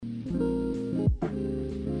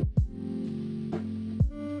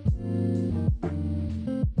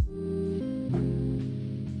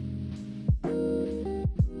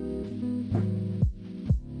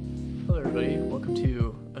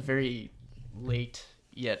very late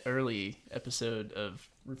yet early episode of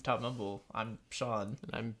Rooftop Mumble. I'm Sean.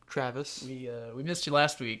 And I'm Travis. We missed you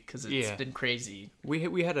last week because it's been crazy.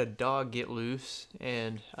 We had a dog get loose,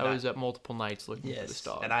 and I was up multiple nights looking for this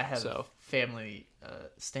dog. And I have family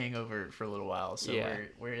staying over for a little while, so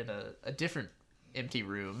we're in a different empty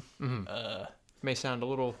room. Mm-hmm. May sound a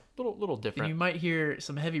little different. And you might hear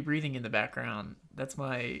some heavy breathing in the background. That's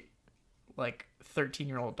my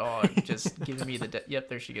 13-year-old dog just giving me the yep,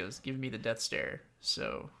 there she goes, giving me the death stare.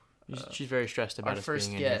 So she's very stressed about our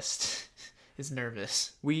first guest is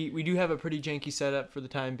nervous. We do have a pretty janky setup for the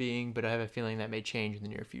time being, but I have a feeling that may change in the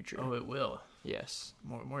near future. Oh, it will. Yes.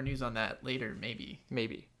 More news on that later,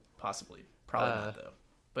 maybe. Possibly. Probably not though.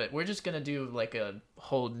 But we're just gonna do like a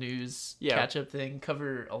whole news catch-up thing,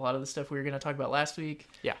 cover a lot of the stuff we were gonna talk about last week.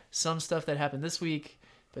 Yeah. Some stuff that happened this week,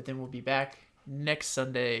 but then we'll be back next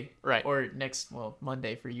Sunday, right? Or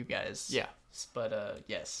Monday for you guys. Yeah. But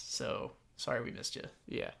yes. So sorry we missed you.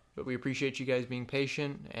 Yeah. But we appreciate you guys being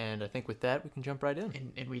patient, and I think with that we can jump right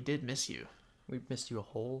in. And we did miss you. We missed you a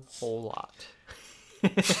whole lot.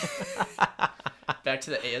 Back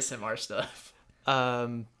to the ASMR stuff.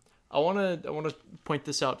 I want to point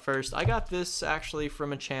this out first. I got this actually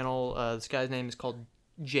from a channel. This guy's name is called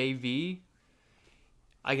JV.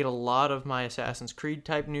 I get a lot of my Assassin's Creed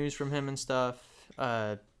type news from him and stuff.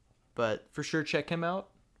 But for sure, check him out.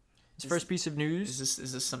 His first piece of news.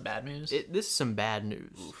 Is this some bad news? This is some bad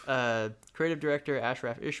news. Creative director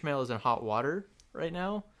Ashraf Ishmael is in hot water right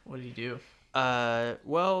now. What did he do?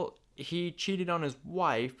 Well, he cheated on his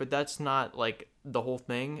wife, but that's not like the whole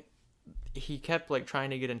thing. He kept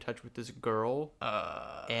trying to get in touch with this girl,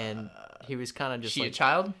 and he was kind of just a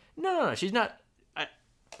child? No, she's not.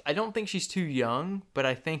 I don't think she's too young, but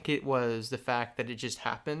I think it was the fact that it just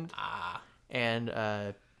happened.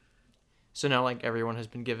 And so now everyone has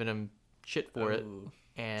been giving him shit for it.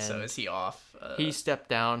 And so is he off? He stepped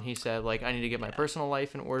down. He said I need to get my personal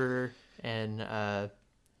life in order, and I'm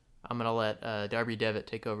gonna let Darby Devitt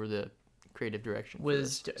take over the creative direction.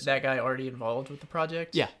 Was that guy already involved with the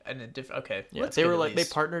project? Yeah. And okay. Yeah, they were they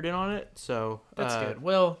partnered in on it, so that's good.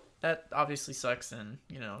 Well, that obviously sucks, and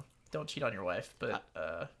don't cheat on your wife, but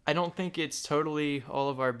I don't think it's totally all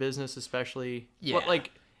of our business, especially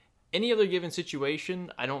any other given situation.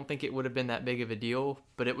 I don't think it would have been that big of a deal,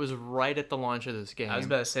 but it was right at the launch of this game. I was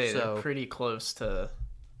about to say they're pretty close to,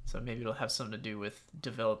 so maybe it'll have something to do with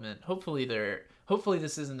development. Hopefully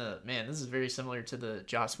this isn't this is very similar to the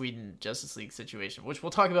Joss Whedon Justice League situation, which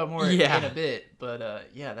we'll talk about more in a bit. But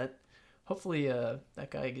that hopefully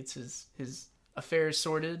that guy gets his affairs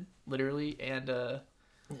sorted, literally, and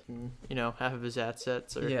half of his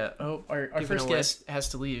assets are our first guest has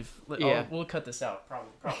to leave. We'll cut this out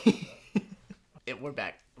probably. We're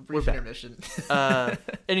back. Brief intermission.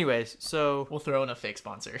 Anyways, so we'll throw in a fake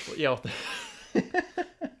sponsor. Yeah.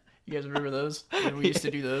 You guys remember those? When we used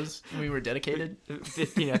to do those when we were dedicated?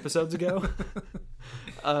 15 episodes ago.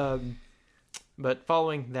 But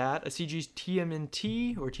following that, a CG's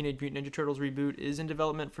TMNT, or Teenage Mutant Ninja Turtles reboot, is in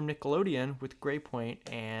development from Nickelodeon with Grey Point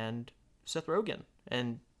and Seth Rogen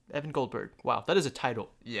and Evan Goldberg. Wow, that is a title.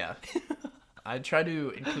 Yeah. I try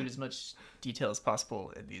to include as much detail as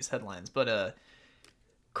possible in these headlines, but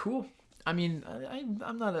cool. I mean,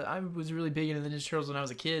 I was really big into the Ninja Turtles when I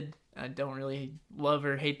was a kid. I don't really love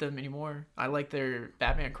or hate them anymore. I like their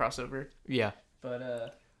Batman crossover. Yeah.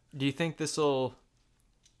 But do you think this will,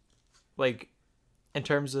 in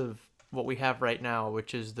terms of what we have right now,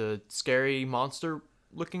 which is the scary monster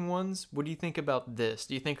looking ones, what do you think about this?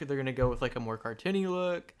 Do you think they're going to go with a more cartoony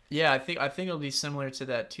look? Yeah, I think it'll be similar to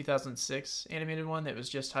that 2006 animated one that was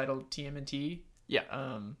just titled TMNT.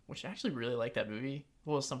 Yeah. Which I actually really like that movie.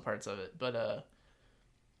 Well, some parts of it, but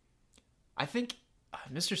I think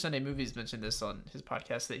Mr. Sunday Movies mentioned this on his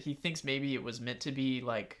podcast, that he thinks maybe it was meant to be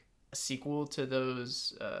a sequel to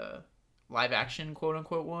those live action quote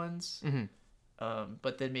unquote ones. Mm-hmm.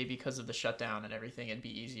 But then maybe because of the shutdown and everything, it'd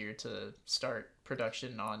be easier to start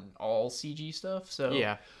production on all CG stuff. So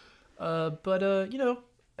yeah.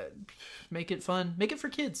 Make it fun. Make it for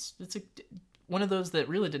kids. It's one of those that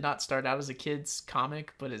really did not start out as a kid's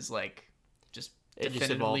comic, but is just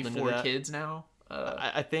definitively for kids now.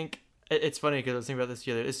 I think it's funny because I was thinking about this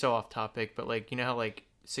the other. It's so off topic, but how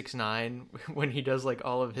 6ix9ine, when he does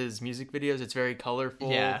all of his music videos, it's very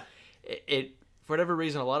colorful. Yeah. It for whatever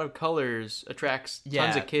reason, a lot of colors attracts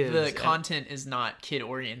tons of kids. The content is not kid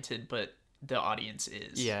oriented, but the audience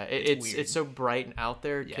is. Yeah, it's so bright and out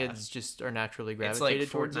there. Yeah. Kids just are naturally gravitated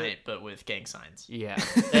towards it. It's like Fortnite, but with gang signs. Yeah,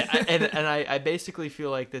 and I basically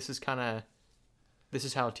feel like this is how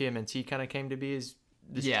TMNT kind of came to be, is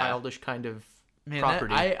this childish kind of Man,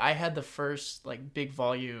 property. I had the first like big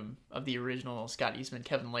volume of the original Scott Eastman,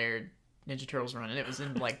 Kevin Laird Ninja Turtles run, and it was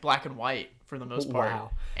in like black and white for the most part.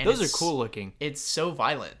 Wow, and those are cool looking. It's so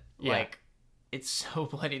violent. Yeah. Like, it's so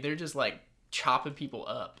bloody. They're just like chopping people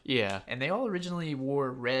up. Yeah, And they all originally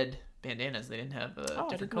wore red bandanas. They didn't have a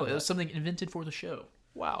different color. It was something invented for the show.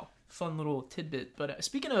 Wow. Fun little tidbit. But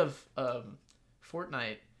speaking of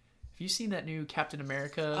Fortnite, have you seen that new Captain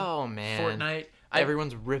America? Oh man, Fortnite.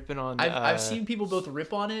 Everyone's ripping on. I've seen people both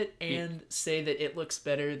rip on it and say that it looks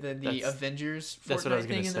better than the Avengers Fortnite that's what I was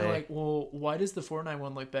gonna thing, and say. they're like, "Well, why does the Fortnite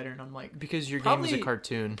one look better?" And I'm like, because your game is a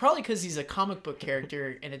cartoon. Probably because he's a comic book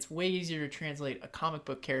character, and it's way easier to translate a comic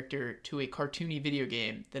book character to a cartoony video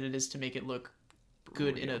game than it is to make it look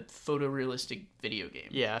good in a photorealistic video game.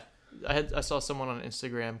 Yeah, I saw someone on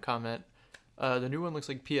Instagram comment, the new one looks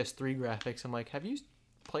like PS3 graphics. I'm like, have you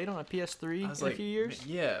played on a PS3 in a few years?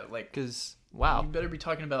 Yeah, like, because wow, you better be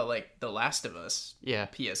talking about like The Last of Us. Yeah,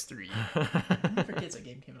 PS3. Who forgets that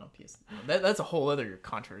game came out on PS3? That's a whole other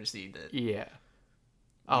controversy. That yeah.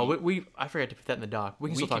 Oh, I forgot to put that in the doc. We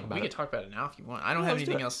can still talk about it. We can talk about it now if you want. I don't have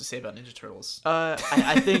anything else to say about Ninja Turtles.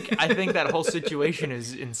 I think that whole situation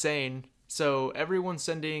is insane. So everyone's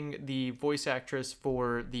sending the voice actress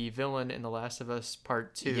for the villain in The Last of Us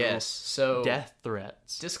Part 2. Yes. So death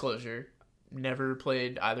threats. Disclosure. Never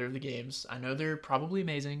played either of the games. I know they're probably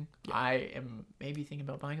amazing. Yeah. I am maybe thinking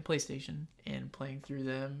about buying a PlayStation and playing through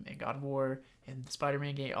them and God of War and the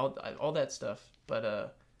Spider-Man game, all that stuff.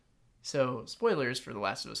 But so spoilers for The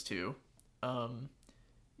Last of Us 2.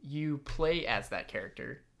 You play as that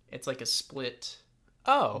character. It's like a split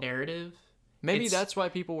narrative. Maybe that's why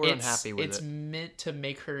people were unhappy with it. It's meant to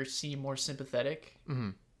make her seem more sympathetic.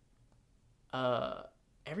 Mm-hmm.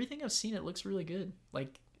 Everything I've seen, it looks really good.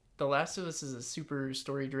 Like, The Last of Us is a super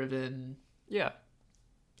story-driven... Yeah.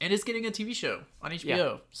 And it's getting a TV show on HBO.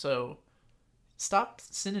 Yeah. So stop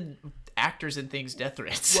sending actors and things death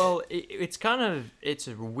threats. Well, it's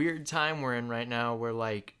a weird time we're in right now where,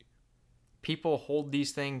 like, people hold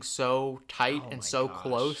these things so tight and so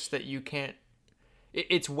close that you can't...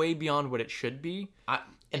 It's way beyond what it should be,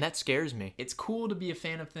 and that scares me. It's cool to be a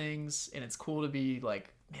fan of things, and it's cool to be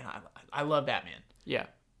like, man, I love Batman. Yeah.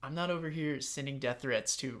 I'm not over here sending death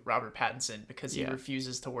threats to Robert Pattinson because he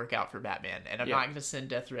refuses to work out for Batman, and I'm not going to send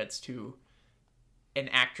death threats to an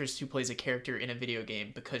actress who plays a character in a video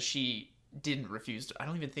game because she didn't refuse to. I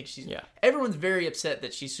don't even think she's... Yeah. Everyone's very upset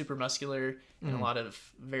that she's super muscular, and a lot of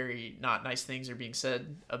very not nice things are being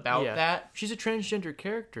said about that. She's a transgender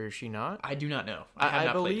character, is she not? I do not know.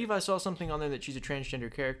 I believe I saw something on there that she's a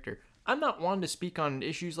transgender character. I'm not one to speak on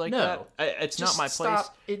issues like that. It's just not my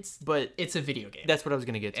place. But it's a video game. That's what I was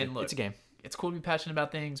going to get to. And look, it's a game. It's cool to be passionate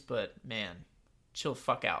about things, but man, chill the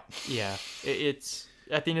fuck out. Yeah. It's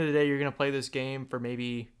at the end of the day, you're going to play this game for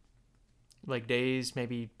maybe like days,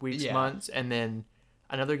 maybe weeks, months, and then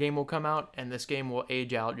another game will come out, and this game will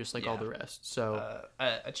age out just like all the rest. So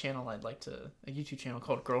a channel a YouTube channel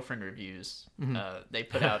called Girlfriend Reviews. Mm-hmm. They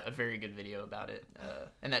put out a very good video about it,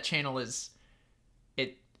 and that channel is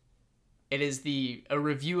it is a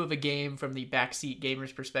review of a game from the backseat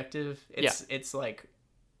gamer's perspective. It's like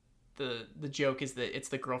the joke is that it's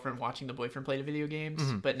the girlfriend watching the boyfriend play the video games,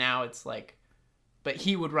 but now it's like. But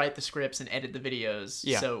he would write the scripts and edit the videos,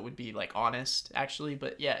 so it would be like honest, actually.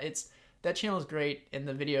 But yeah, that channel is great, and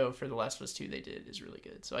the video for The Last of Us 2 they did is really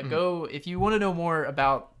good. So go if you want to know more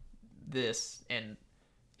about this and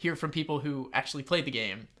hear from people who actually played the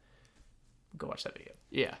game, go watch that video.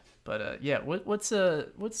 Yeah. But we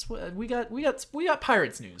got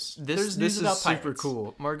Pirates news. This is super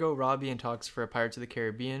cool. Margot Robbie in talks for a Pirates of the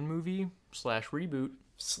Caribbean movie / reboot.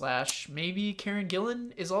 / maybe Karen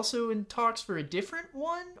Gillan is also in talks for a different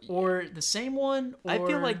one or the same one. Or... I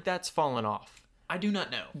feel like that's fallen off. I do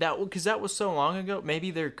not know. Because that was so long ago.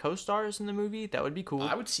 Maybe they're co-stars in the movie. That would be cool.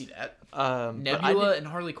 I would see that. Nebula and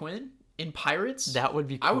Harley Quinn in Pirates. That would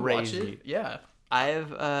be crazy. I would watch it. Yeah.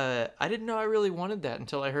 I didn't know I really wanted that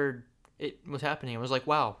until I heard it was happening. I was like,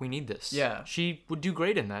 wow, we need this. Yeah. She would do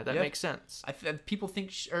great in that. That makes sense. People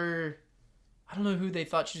think I don't know who they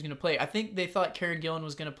thought she was going to play. I think they thought Karen Gillan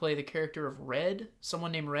was going to play the character of Red,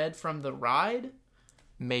 someone named Red from The Ride.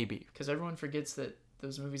 Maybe. Because everyone forgets that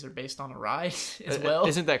those movies are based on a ride as well.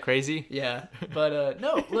 Isn't that crazy? Yeah. But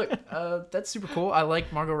no, look, that's super cool. I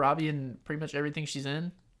like Margot Robbie in pretty much everything she's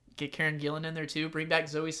in. Get Karen Gillan in there too. Bring back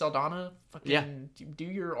Zoe Saldana. Do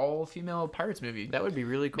your all-female Pirates movie. That would be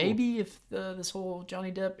really cool. Maybe if this whole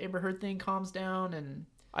Johnny Depp Amber Heard thing calms down and...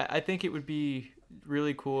 I think it would be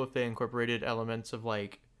really cool if they incorporated elements of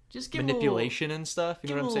like just manipulation and stuff.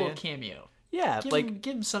 You know what I'm saying? Give him a little cameo. Yeah,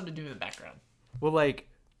 give him something to do in the background. Well, like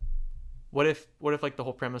What if like the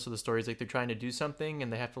whole premise of the story is like they're trying to do something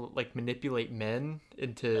and they have to like manipulate men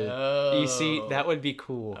into EC? That would be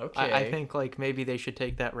cool. Okay. I think like maybe they should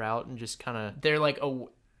take that route and just kind of. They're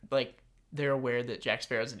they're aware that Jack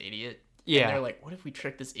Sparrow's an idiot. Yeah. And they're like, what if we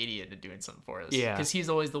trick this idiot into doing something for us? Yeah. Because he's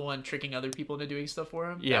always the one tricking other people into doing stuff for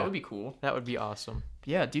him. Yeah. That would be cool. That would be awesome.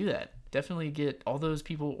 Yeah, do that. Definitely get all those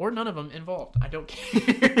people or none of them involved. I don't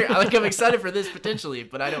care. I'm excited for this potentially,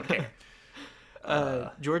 but I don't care.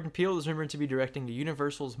 Jordan Peele is rumored to be directing the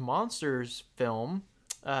Universal's Monsters film.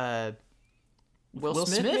 Will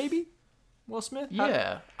Smith, maybe? Will Smith?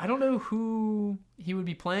 Yeah. I don't know who he would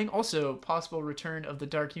be playing. Also, possible return of the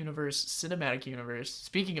Dark Universe cinematic universe.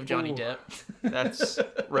 Speaking of Johnny Depp. That's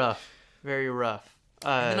rough. Very rough.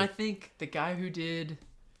 And then I think the guy who did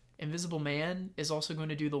Invisible Man is also going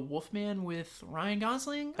to do the Wolfman with Ryan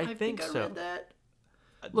Gosling. I think so. I read that.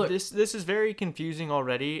 Look, this is very confusing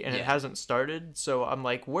already, and it hasn't started. So I'm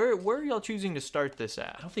like, where are y'all choosing to start this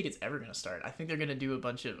at? I don't think it's ever going to start. I think they're going to do a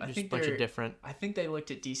bunch of. A bunch of different. I think they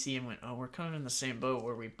looked at DC and went, "Oh, we're kind of in the same boat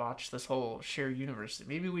where we botched this whole shared universe.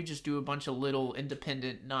 Maybe we just do a bunch of little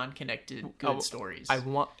independent, non-connected, good stories."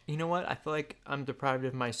 You know what? I feel like I'm deprived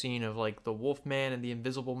of my scene of like the Wolfman and the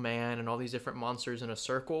Invisible Man and all these different monsters in a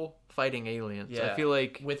circle fighting aliens. Yeah. I feel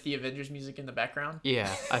like with the Avengers music in the background. Yeah,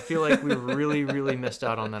 I feel like we really, really missed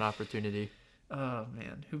out on that opportunity. Oh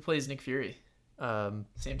man, who plays Nick Fury? Sam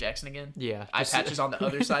Jackson again? Yeah, eye patches on the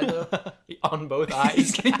other side though. On both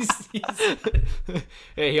eyes. Yeah,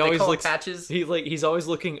 he always looks patches. He's always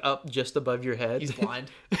looking up just above your head. He's blind.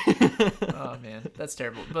 Oh man, that's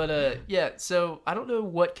terrible. But yeah. So I don't know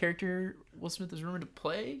what character Will Smith is rumored to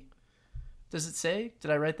play. Does it say?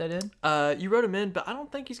 Did I write that in? You wrote him in, but I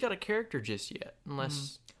don't think he's got a character just yet.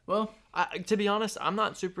 Unless, well, to be honest, I'm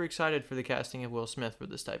not super excited for the casting of Will Smith for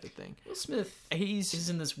this type of thing. Will Smith, he's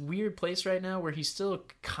in this weird place right now where he's still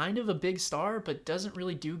kind of a big star, but doesn't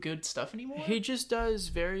really do good stuff anymore. He just does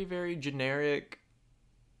very, very generic.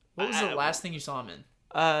 What was the last thing you saw him in?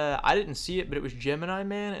 I didn't see it, but it was Gemini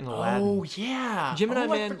Man and Aladdin. Oh yeah, Gemini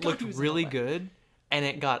Man looked really good, and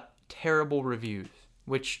it got terrible reviews.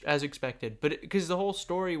 Which, as expected, but because the whole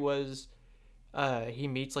story was, he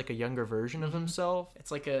meets like a younger version of himself. It's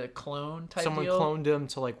like a clone type. Someone deal. cloned him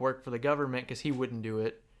to like work for the government because he wouldn't do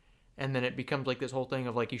it, and then it becomes like this whole thing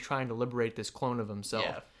of like he's trying to liberate this clone of himself.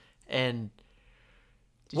 Yeah. And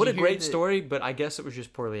what a great story, but I guess it was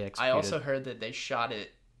just poorly executed. I also heard that they shot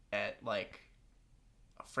it at like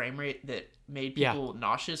a frame rate that made people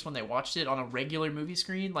nauseous when they watched it on a regular movie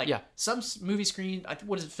screen. Like some movie screen,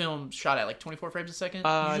 what is it film shot at? Like 24 frames a second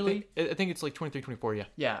usually? I think it's like 23, 24, yeah.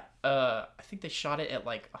 Yeah. I think they shot it at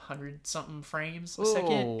like 100 something frames a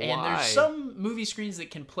second. And there's some movie screens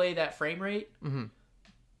that can play that frame rate,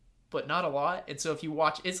 but not a lot. And so if you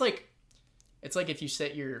watch, it's like if you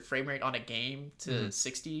set your frame rate on a game to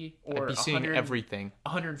 60 or 100, everything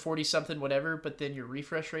 140 something, whatever, but then your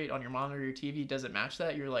refresh rate on your monitor or your TV doesn't match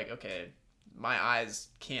that, you're like, okay, my eyes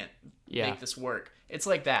can't make this work. It's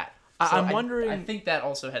like that. So I'm wondering. I think that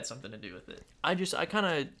also had something to do with it. I kind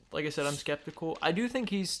of, like I said, I'm skeptical. I do think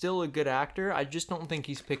he's still a good actor. I just don't think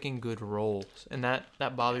he's picking good roles, and that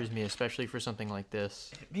bothers me, especially for something like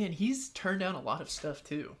this. Man, he's turned down a lot of stuff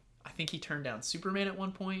too. I think he turned down Superman at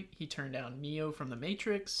one point. He turned down Neo from The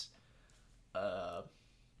Matrix. But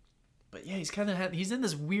yeah, he's in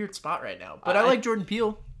this weird spot right now. But I like Jordan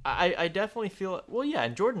Peele. I definitely feel, well, yeah,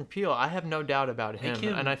 and Jordan Peele, I have no doubt about him.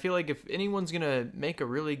 And I feel like if anyone's gonna make a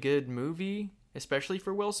really good movie, especially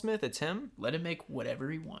for Will Smith, it's him. Let him make whatever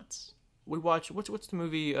he wants. We watch what's the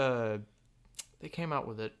movie? They came out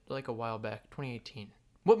with it like a while back, 2018.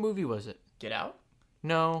 What movie was it? Get Out?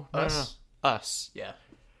 No. Us. Yeah.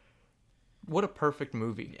 What a perfect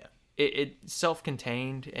movie. Yeah. It's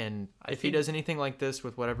self-contained, and if he does anything like this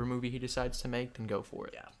with whatever movie he decides to make, then go for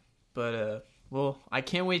it. Yeah. But, well, I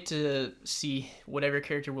can't wait to see whatever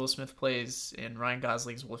character Will Smith plays in Ryan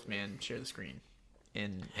Gosling's Wolfman share the screen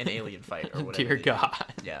in an alien fight or whatever. Dear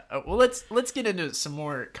God. Yeah. Well, let's get into some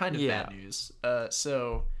more kind of bad news.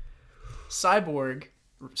 So, Cyborg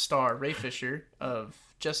star Ray Fisher of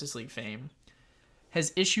Justice League fame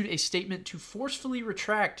has issued a statement to forcefully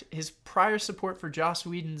retract his prior support for Joss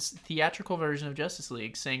Whedon's theatrical version of Justice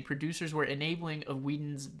League, saying producers were enabling of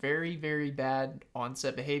Whedon's very, very bad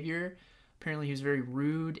on-set behavior. Apparently, he was very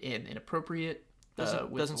rude and inappropriate with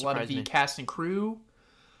a lot of the cast and crew.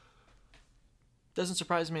 Doesn't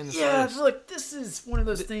surprise me in the slightest. Yeah, look, this is one of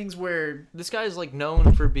those things where this guy's like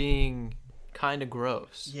known for being kind of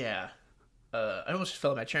gross. Yeah, I almost just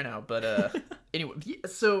fell out my chair now, but anyway.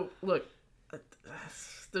 So look.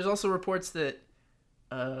 There's also reports that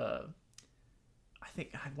I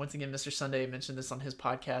think once again Mr. Sunday mentioned this on his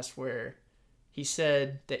podcast where he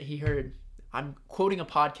said that he heard, I'm quoting a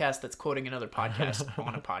podcast that's quoting another podcast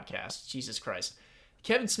on a podcast. Jesus Christ.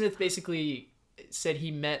 Kevin Smith basically said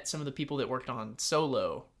he met some of the people that worked on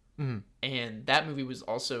Solo, and that movie was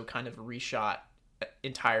also kind of reshot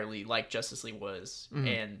entirely like Justice League was,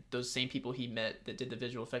 and those same people he met that did the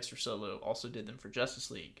visual effects for Solo also did them for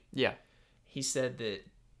Justice League. Yeah. He said that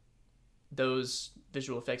those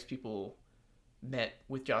visual effects people met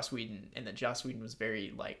with Joss Whedon, and that Joss Whedon was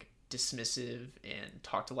very like dismissive and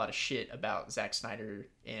talked a lot of shit about Zack Snyder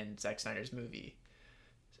and Zack Snyder's movie.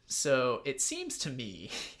 So it seems to me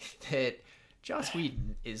that Joss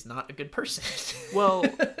Whedon is not a good person. Well,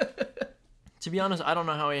 to be honest, I don't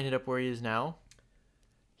know how he ended up where he is now.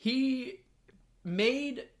 He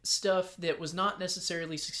made stuff that was not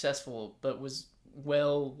necessarily successful, but was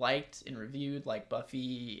well liked and reviewed, like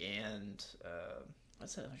Buffy and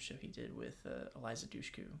what's that other show he did with Eliza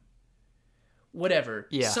Dushku? Whatever.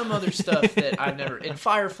 Yeah. Some other stuff that I've never... And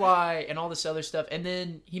Firefly and all this other stuff. And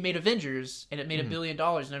then he made Avengers, and it made $1 billion,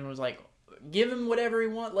 and everyone was like, give him whatever he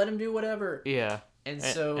wants, let him do whatever. Yeah. And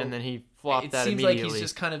so... And then he flopped that immediately. It seems like he's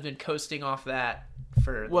just kind of been coasting off that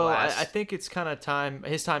for the last... I think it's kind of time...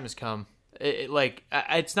 His time has come.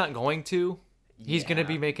 It's not going to. He's going to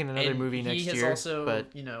be making another movie next year. He has also,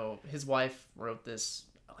 but... his wife wrote this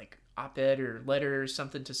op-ed or letter or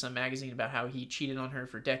something to some magazine about how he cheated on her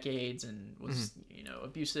for decades and was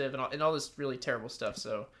abusive and all this really terrible stuff.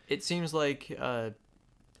 So it seems like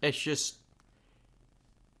it's just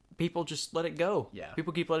people just let it go. Yeah,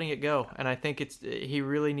 people keep letting it go, and I think he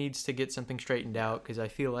really needs to get something straightened out, because I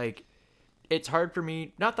feel like it's hard for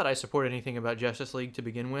me. Not that I support anything about Justice League to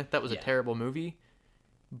begin with. That was a terrible movie,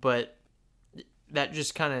 but that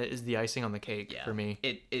just kind of is the icing on the cake for me.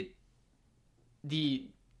 The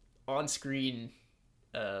on-screen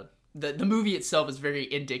the movie itself is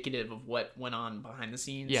very indicative of what went on behind the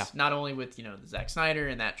scenes, not only with the Zack Snyder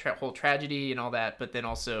and that whole tragedy and all that, but then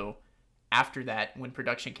also after that, when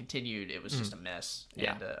production continued, it was just a mess.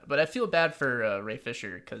 And, but I feel bad for Ray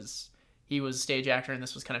Fisher, because he was a stage actor and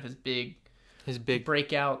this was kind of his big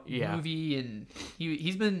breakout movie, and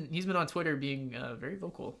he's been on Twitter being very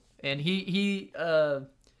vocal, and he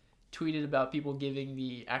tweeted about people giving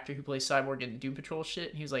the actor who plays Cyborg in Doom Patrol shit,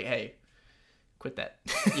 and he was like, hey, quit that.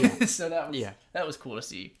 So that was cool to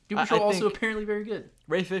see. Doom Patrol also apparently very good.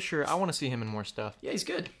 Ray Fisher, I want to see him in more stuff. Yeah, he's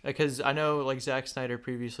good. Because I know, like Zack Snyder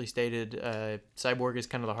previously stated, Cyborg is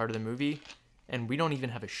kind of the heart of the movie, and we don't even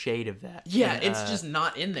have a shade of that. Yeah, and, it's just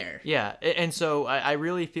not in there. Yeah, and so I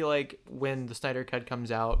really feel like when the Snyder Cut comes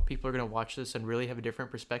out, people are going to watch this and really have a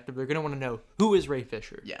different perspective. They're going to want to know, who is Ray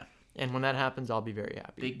Fisher? Yeah. And when that happens, I'll be very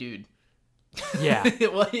happy. Big dude. Yeah.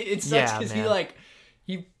 Well, it sucks because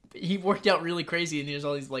he worked out really crazy, and there's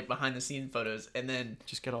all these behind the scenes photos, and then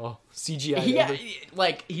just got all CGI.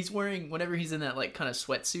 Yeah, he's wearing, whenever he's in that kind of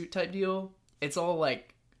sweatsuit type deal, it's all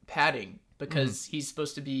padding, because he's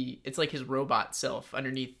supposed to be, it's like his robot self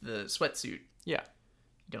underneath the sweatsuit. Yeah.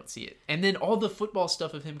 You don't see it. And then all the football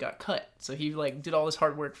stuff of him got cut, so he did all this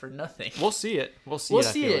hard work for nothing. We'll see it. We'll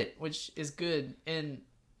see it, which is good. And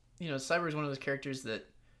Cyborg is one of those characters that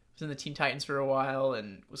was in the Teen Titans for a while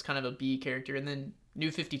and was kind of a B character, and then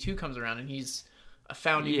New 52 comes around and he's a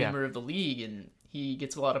founding member of the League, and he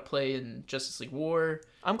gets a lot of play in Justice League War.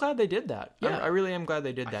 I'm glad they did that. Yeah. I really am glad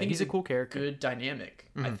they did that. He's a cool character. Good dynamic.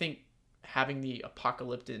 I think having the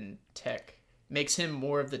apocalyptic tech makes him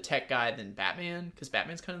more of the tech guy than Batman, because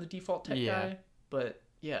Batman's kind of the default tech guy. But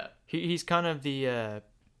yeah. He's kind of the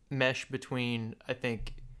mesh between, I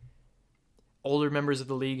think, older members of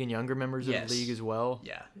the League and younger members of the League as well.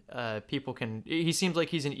 Yeah. He seems like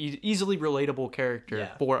he's an easily relatable character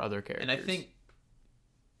for other characters. And I think,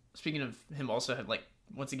 speaking of him also had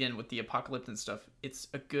once again with the Apocalypse and stuff, it's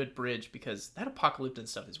a good bridge, because that Apocalypse and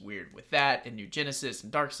stuff is weird with that and New Genesis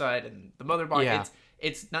and Darkseid and the Mother Box. Yeah.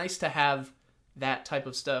 It's nice to have that type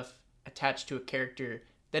of stuff attached to a character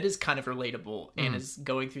that is kind of relatable and is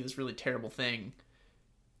going through this really terrible thing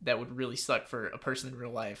that would really suck for a person in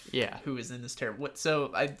real life who is in this terrible... So,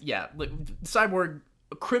 Cyborg,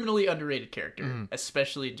 a criminally underrated character,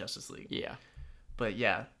 especially in Justice League. Yeah. But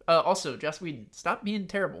yeah. Also, Joss Whedon, stop being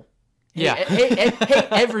terrible. Hey,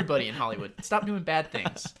 everybody in Hollywood, stop doing bad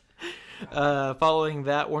things. Following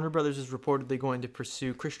that, Warner Brothers is reportedly going to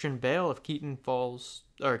pursue Christian Bale if Keaton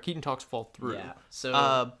talks fall through. Yeah.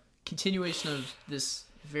 So, continuation of this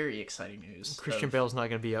very exciting news. Christian Bale's not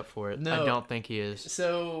going to be up for it. No. I don't think he is.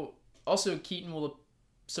 So, also, Keaton will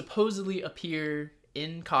supposedly appear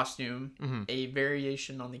in costume, a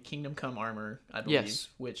variation on the Kingdom Come armor, I believe,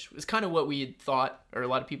 which was kind of what we had thought, or a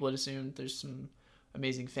lot of people had assumed. There's some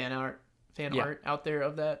amazing fan art fan art out there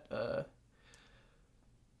of that.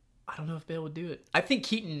 I don't know if Bale would do it. I think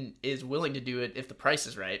Keaton is willing to do it if the price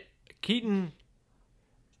is right. Keaton,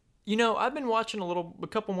 you know, I've been watching a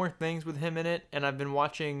couple more things with him in it, and I've been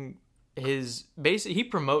watching he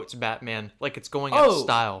promotes Batman like it's going out of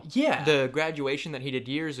style. Yeah. The Graduation that he did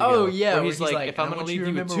years ago. Oh, yeah. Where he's like, if I'm going to leave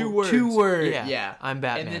you with 2 words. 2 words. Yeah. I'm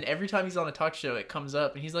Batman. And then every time he's on a talk show, it comes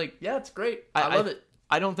up, and he's like, yeah, it's great. I love it.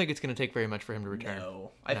 I don't think it's going to take very much for him to return.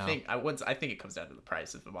 No. I think it comes down to the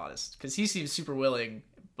price, if I'm honest. Because he seems super willing,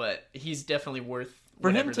 but he's definitely worth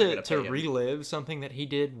for him to relive something that he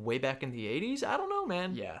did way back in the 80s. I don't know,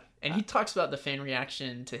 man. Yeah. And he talks about the fan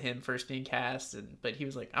reaction to him first being cast, but he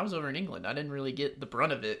was like, I was over in England. I didn't really get the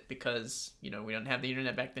brunt of it because, you know, we don't have the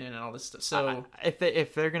internet back then and all this stuff. So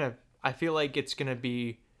if they're going to, I feel like it's not going to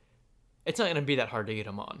be that hard to get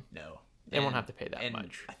him on. No. They won't have to pay that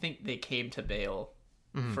much. I think they came to Bale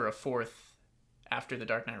for a 4th after The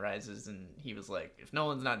Dark Knight Rises, and he was like, if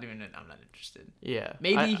Nolan's not doing it, I'm not interested. Yeah.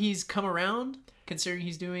 Maybe he's come around, considering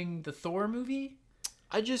he's doing the Thor movie.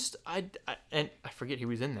 And I forget he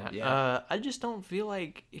was in that. Yeah. I just don't feel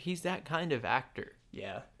like he's that kind of actor.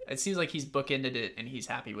 Yeah. It seems like he's bookended it, and he's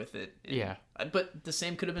happy with it. And, yeah. But the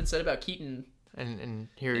same could have been said about Keaton. And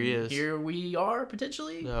here he is. Here we are,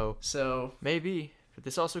 potentially. So maybe. But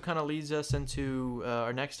this also kind of leads us into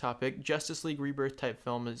our next topic. Justice League Rebirth type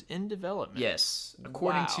film is in development. Yes.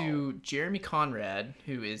 According to Jeremy Conrad,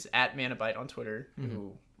 who is at Manabite on Twitter,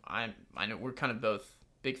 who I know we're kind of both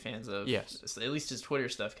big fans of. Yes. At least his Twitter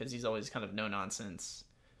stuff, because he's always kind of no nonsense.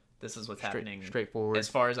 This is what's happening. Straightforward. As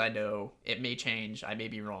far as I know, it may change. I may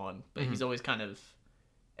be wrong. But he's always kind of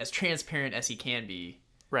as transparent as he can be.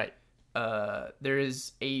 Right. There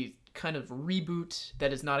is a kind of reboot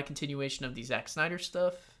that is not a continuation of the Zack Snyder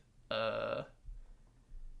stuff, and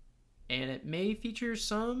it may feature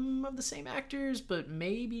some of the same actors, but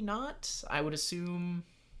maybe not. I would assume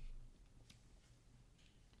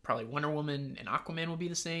probably Wonder Woman and Aquaman will be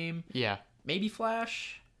the same. Yeah, maybe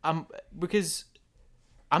Flash. Because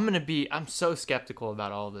I'm so skeptical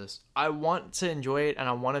about all of this. I want to enjoy it and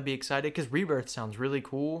I want to be excited because Rebirth sounds really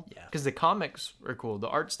cool. Yeah. Because the comics are cool. The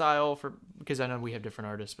art style because I know we have different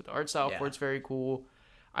artists, but the art style for it's very cool.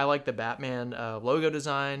 I like the Batman logo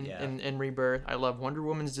design in Rebirth. I love Wonder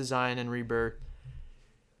Woman's design in Rebirth.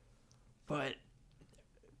 But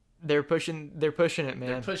they're pushing it,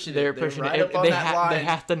 man. They're pushing right it. Up on that line. They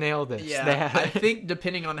have to nail this. Yeah. I think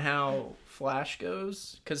depending on how Flash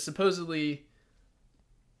goes, because supposedly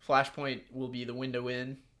Flashpoint will be the window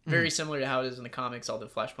in. Very similar to how it is in the comics, although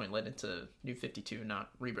Flashpoint led into New 52, not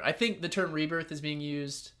Rebirth. I think the term Rebirth is being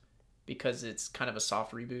used because it's kind of a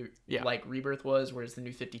soft reboot, like Rebirth was, whereas the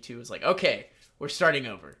New 52 is like, okay, we're starting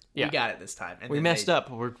over. We got it this time. And we messed up.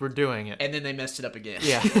 We're doing it. And then they messed it up again.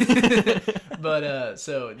 Yeah. But,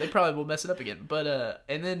 so they probably will mess it up again. But,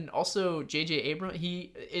 and then also J.J. Abrams,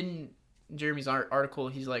 in Jeremy's article,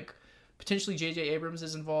 he's like, potentially J.J. Abrams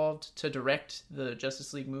is involved to direct the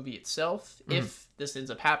Justice League movie itself if this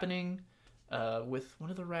ends up happening, with one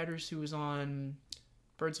of the writers who was on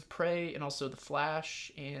Birds of Prey and also The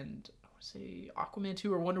Flash and I want to say Aquaman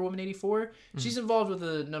 2 or Wonder Woman 84. She's involved with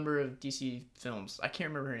a number of DC films. I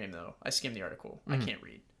can't remember her name though. I skimmed the article. I can't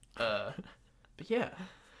read. But yeah.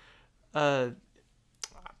 All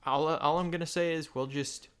I'm gonna say is we'll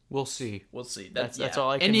see. We'll see. That's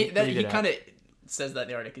all I can. And he kind of says that in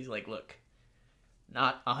the article. He's like, look,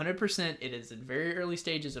 not 100%. It is in very early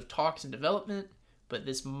stages of talks and development, but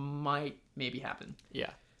this might maybe happen.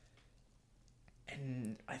 Yeah.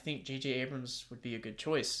 And I think J.J. Abrams would be a good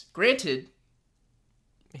choice. Granted,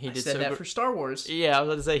 I said that for Star Wars. Yeah, I was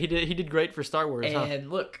going to say he did great for Star Wars.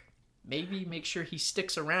 And look, maybe make sure he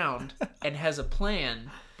sticks around and has a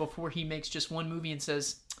plan before he makes just one movie and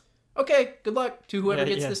says, okay, good luck to whoever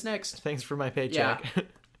gets this next. Thanks for my paycheck.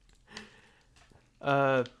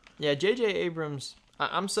 Yeah. J.J. Abrams,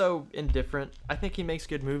 I'm so indifferent. I think he makes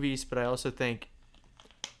good movies, but I also think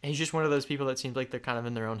he's just one of those people that seems like they're kind of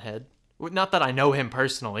in their own head. Not that I know him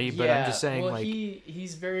personally, but I'm just saying, well,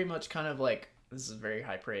 he's very much kind of like, this is very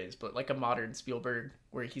high praise, but like a modern Spielberg,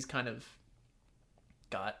 where he's kind of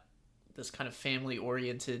got this kind of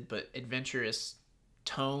family-oriented but adventurous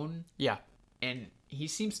tone. Yeah. And he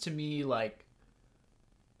seems to me like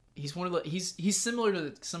he's one of the he's similar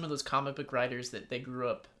to some of those comic book writers that they grew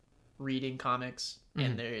up reading comics,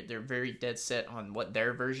 and they're very dead set on what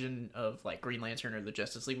their version of like Green Lantern or the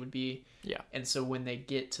Justice League would be. Yeah. And so when they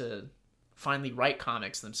get to finally write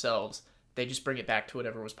comics themselves, they just bring it back to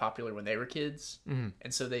whatever was popular when they were kids. And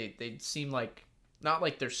so they seem like not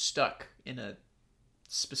like they're stuck in a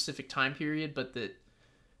specific time period, but that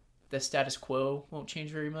the status quo won't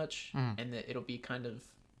change very much, and that it'll be kind of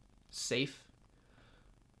safe.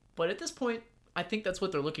 But at this point, I think that's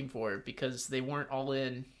what they're looking for, because they weren't all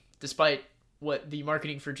in, despite what the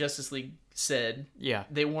marketing for Justice League said. Yeah.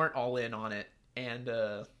 They weren't all in on it, and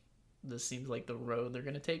this seems like the road they're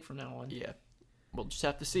going to take from now on. Yeah. We'll just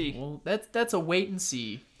have to see. Well, that's a wait and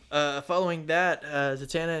see. Following that,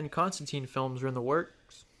 Zatanna and Constantine films are in the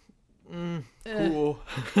works. Cool.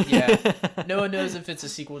 Yeah. No one knows if it's a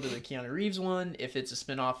sequel to the Keanu Reeves one, if it's a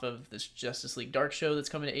spinoff of this Justice League Dark show that's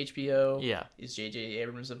coming to HBO. Yeah. Is J.J.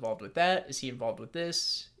 Abrams involved with that? Is he involved with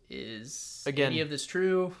this? Is Again, any of this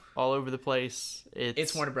true? All over the place.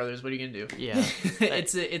 It's Warner Brothers. What are you gonna do? Yeah.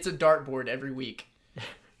 it's a dartboard every week.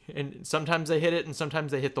 And sometimes they hit it, and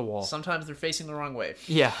sometimes they hit the wall. Sometimes they're facing the wrong way.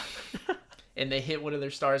 Yeah. And they hit one of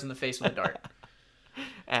their stars in the face with a dart.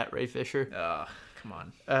 At Ray Fisher. Come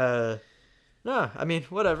on. No, I mean,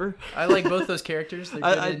 whatever. I like both those characters. They're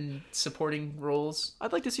good in supporting roles.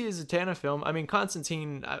 I'd like to see a Zatanna film. I mean,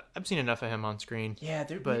 Constantine, I've seen enough of him on screen. Yeah,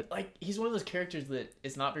 but like he's one of those characters that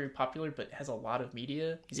is not very popular, but has a lot of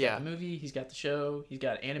media. He's got the movie, he's got the show, he's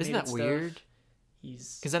got animated stuff. Isn't that weird?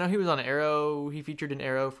 Because I know he was on Arrow. He featured in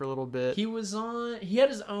Arrow for a little bit. He had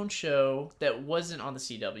his own show that wasn't on the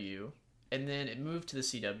CW. And then it moved to the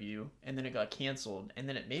CW, and then it got canceled, and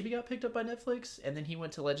then it maybe got picked up by Netflix, and then he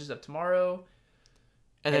went to Legends of Tomorrow.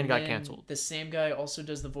 And then got canceled. The same guy also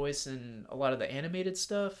does the voice in a lot of the animated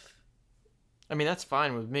stuff. I mean, that's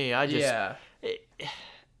fine with me. I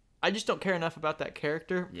just don't care enough about that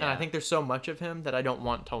character, and I think there's so much of him that I don't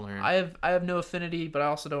want to learn. I have no affinity, but I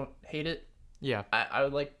also don't hate it. Yeah. I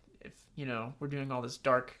would like, if, we're doing all this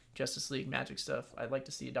dark Justice League magic stuff, I'd like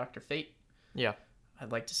to see a Dr. Fate. Yeah. I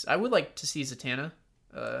would like to see Zatanna.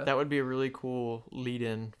 That would be a really cool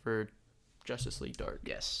lead-in for Justice League Dark.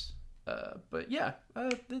 Yes. But yeah,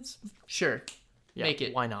 it's sure. Yeah, make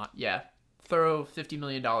it. Why not? Yeah. Throw $50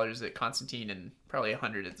 million at Constantine and probably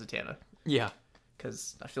 100 at Zatanna. Yeah.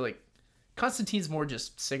 Because I feel like Constantine's more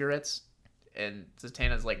just cigarettes, and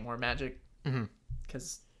Zatanna's like more magic.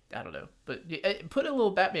 Because I don't know, but put a little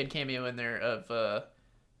Batman cameo in there of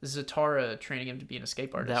Zatara training him to be an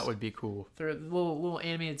escape artist. That would be cool. Throw a little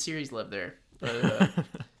animated series love there. But,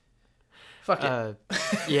 fuck it.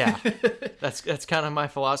 Yeah, that's kind of my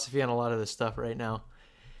philosophy on a lot of this stuff right now.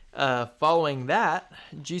 Following that,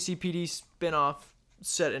 GCPD spinoff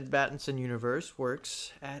set in Battinson Universe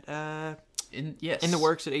works at in the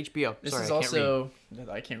works at HBO. This is also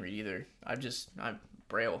I can't read either. I'm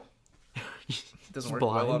Braille. It doesn't work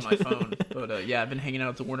well on my phone. But I've been hanging out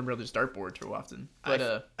at the Warner Brothers dartboard too often.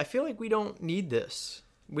 But I feel like we don't need this.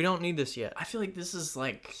 We don't need this yet. I feel like this is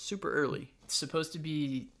like super early. It's supposed to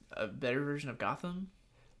be a better version of Gotham.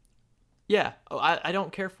 Yeah, I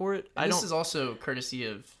don't care for it. This is also courtesy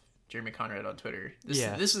of Jeremy Conrad on Twitter.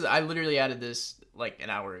 This is I literally added this like an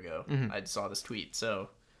hour ago. I saw this tweet. So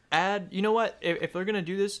you know what? If they're gonna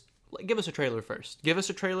do this, give us a trailer first. Give us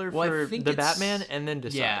a trailer for the Batman, and then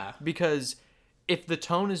decide. Yeah. Because if the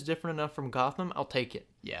tone is different enough from Gotham, I'll take it.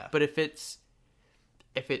 Yeah. But if it's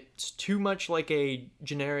too much like a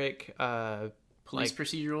generic police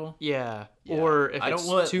procedural, yeah, or if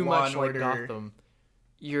it's too much like Gotham,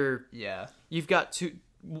 you've got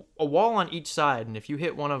a wall on each side, and if you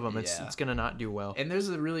hit one of them, it's gonna not do well. And there's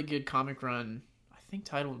a really good comic run, I think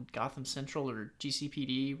titled Gotham Central or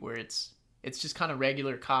GCPD, where it's just kind of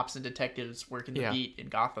regular cops and detectives working the beat in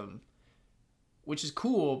Gotham, which is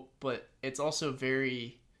cool, but it's also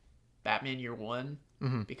very Batman Year One,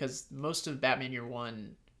 because most of Batman Year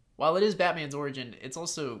One, while it is Batman's origin, it's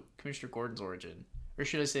also Commissioner Gordon's origin, or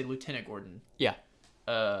should I say Lieutenant Gordon? Yeah.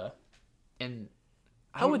 And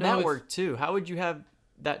how would that work too? How would you have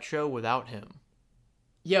that show without him?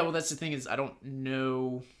 Yeah, well, that's the thing is I don't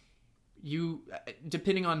know.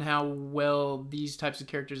 Depending on how well these types of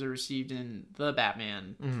characters are received in the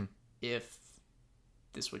Batman, if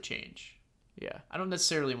this would change. Yeah. I don't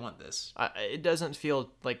necessarily want this. It doesn't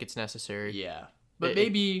feel like it's necessary. Yeah. But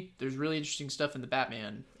maybe there's really interesting stuff in the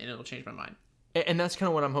Batman, and it'll change my mind. And that's kind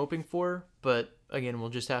of what I'm hoping for, but again,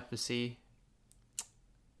 we'll just have to see.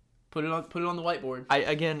 Put it on the whiteboard.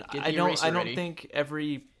 I don't think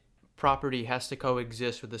every property has to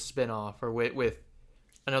coexist with a spin-off or with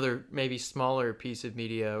another maybe smaller piece of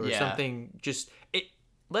media or something. Just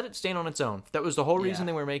let it stand on its own. That was the whole reason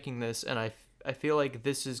they were making this, and I feel like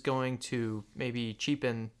this is going to maybe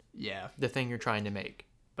cheapen the thing you're trying to make.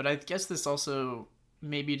 But I guess this also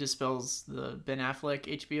maybe dispels the Ben Affleck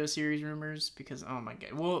HBO series rumors, because oh my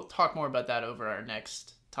god, we'll talk more about that over our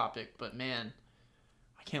next topic. But man,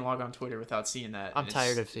 I can't log on Twitter without seeing that. I'm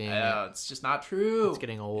tired of seeing it. It's just not true. It's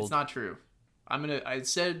getting old. It's not true. I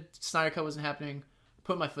said Snyder Cut wasn't happening.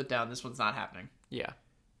 Put my foot down. This one's not happening. Yeah.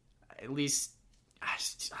 At least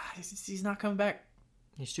He's not coming back.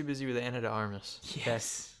 He's too busy with Anna de Armas.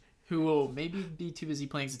 Yes. Who will maybe be too busy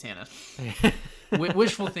playing Zatanna.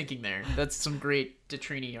 Wishful thinking there. That's some great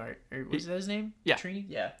Detrini art. Or was that his name? Yeah. Detrini?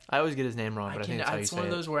 Yeah. I always get his name wrong, but I think that's how you say it. It's one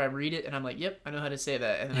of those where I read it and I'm like, yep, I know how to say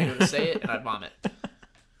that. And then I go to say it and I vomit.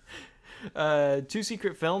 2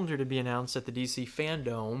 secret films are to be announced at the DC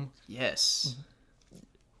Fandome. Yes.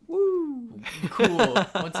 Woo! Cool.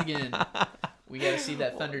 Once again, we got to see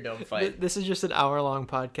that Thunderdome fight. This is just an hour-long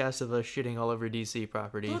podcast of us shitting all over DC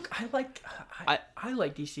property. Look, I like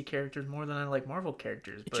DC characters more than I like Marvel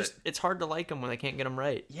characters. But It's hard to like them when they can't get them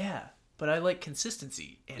right. Yeah, but I like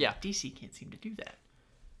consistency, and yeah. DC can't seem to do that.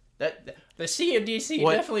 The C in DC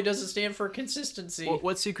definitely doesn't stand for consistency.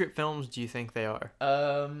 What secret films do you think they are?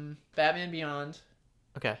 Batman Beyond.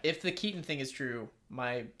 Okay. If the Keaton thing is true,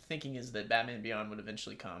 my thinking is that Batman Beyond would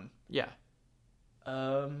eventually come. Yeah.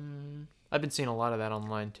 I've been seeing a lot of that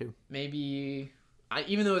online too. Maybe,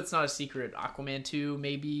 even though it's not a secret, Aquaman 2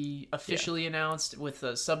 maybe officially announced with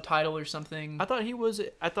a subtitle or something. I thought he was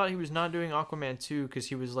not doing Aquaman 2 because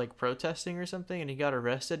he was like protesting or something, and he got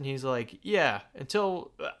arrested. And he's like, yeah,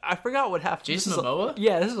 until I forgot what happened. Jason Momoa?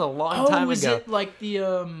 This is a long time ago. Was it like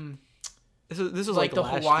the This was like the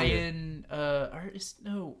last Hawaiian artist?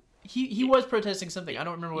 No. He was protesting something. I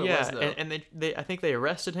don't remember what it was, though. And they I think they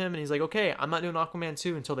arrested him, and he's like, okay, I'm not doing Aquaman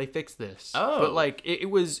 2 until they fix this. Oh. But like it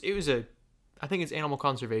was I think it's animal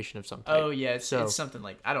conservation of some type. Oh yeah, it's something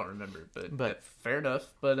like, I don't remember, but fair enough.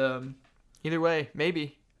 But either way,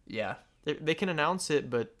 maybe. Yeah. They can announce it,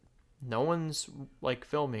 but no one's like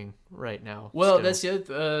filming right now. Well, that's the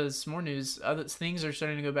other some more news. Other things are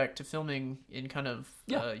starting to go back to filming in kind of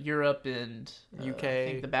Europe and UK. I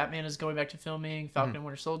think the Batman is going back to filming. Falcon and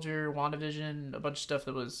Winter Soldier, WandaVision, a bunch of stuff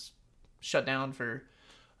that was shut down for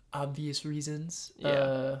obvious reasons.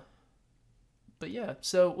 Yeah. But yeah,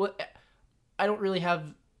 so I don't really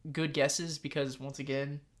have good guesses because once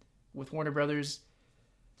again, with Warner Brothers,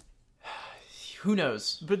 who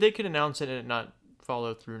knows? But they could announce it and it not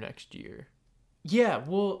follow through next year. Yeah,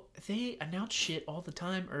 well, they announce shit all the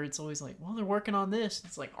time, or it's always like, well, they're working on this.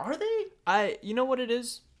 It's like, are they? You know what it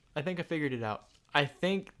is? I think I figured it out. I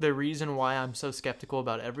think the reason why I'm so skeptical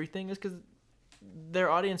about everything is because their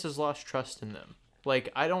audience has lost trust in them.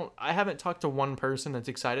 Like, I haven't talked to one person that's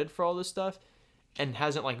excited for all this stuff and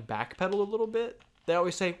hasn't like backpedaled a little bit. They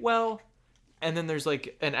always say, well, and then there's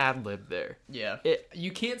like an ad lib there. Yeah.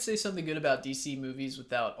 You can't say something good about DC movies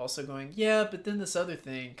without also going, yeah, but then this other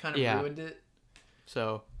thing kind of ruined it.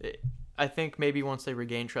 So I think maybe once they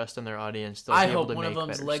regain trust in their audience, they'll be able to make better stuff. I hope one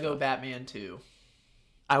of them's Lego Batman 2.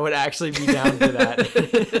 I would actually be down for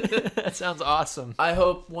that. That sounds awesome. I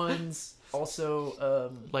hope one's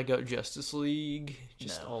also Lego Justice League.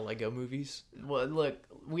 Just all Lego movies. Well, look,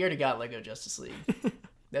 we already got Lego Justice League.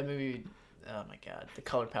 That movie, oh my god, the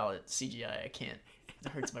color palette, CGI, I can't.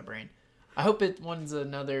 It hurts my brain. I hope one's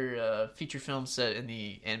another feature film set in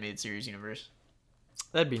the animated series universe.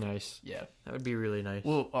 That'd be nice. Yeah, that would be really nice.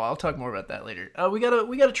 Well, I'll talk more about that later. We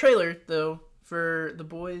got a trailer though for The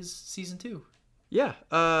Boys season 2. Yeah,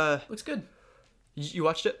 looks good. You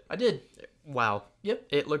watched it? I did. Wow. Yep.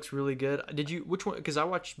 It looks really good. Did you? Which one? Because I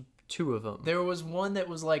watched 2 of them. There was one that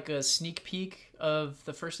was like a sneak peek of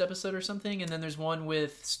the first episode or something, and then there's one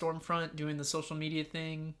with Stormfront doing the social media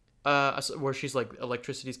thing. Where she's like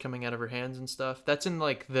electricity's coming out of her hands and stuff. That's in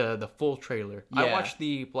like the full trailer. Yeah. I watched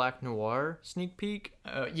the Black Noir sneak peek.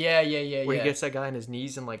 Yeah. Where he gets that guy on his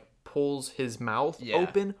knees and like pulls his mouth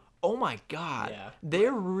open. Oh my god. Yeah.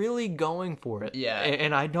 They're really going for it. Yeah.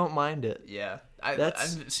 And I don't mind it. Yeah.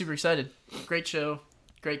 I'm super excited. Great show.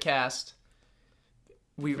 Great cast.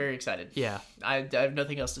 We're very excited. Yeah. I have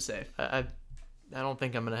nothing else to say. I don't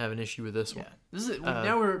think I'm gonna have an issue with this one. This is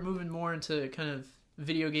now we're moving more into kind of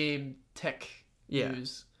video game tech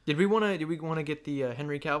news. Did we want to get the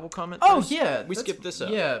Henry Cavill comment? Oh first? yeah, we skipped this up.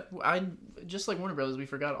 Yeah, I just like Warner Brothers, we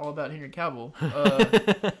forgot all about Henry Cavill.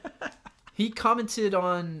 He commented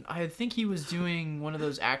on, I think he was doing one of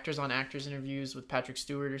those actors on actors interviews with Patrick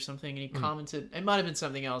Stewart or something, and he commented. It might have been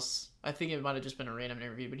something else. I think it might have just been a random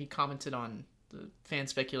interview, but he commented on the fan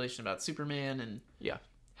speculation about Superman and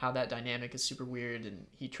how that dynamic is super weird, and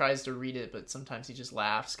he tries to read it, but sometimes he just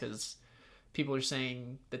laughs because people are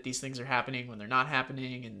saying that these things are happening when they're not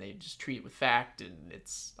happening, and they just treat it with fact, and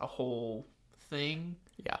it's a whole thing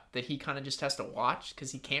that he kind of just has to watch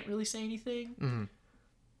because he can't really say anything. Mm-hmm.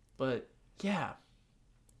 But yeah,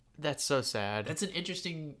 that's so sad. That's an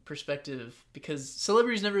interesting perspective because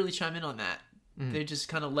celebrities never really chime in on that. Mm-hmm. They just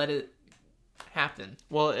kind of let it happen.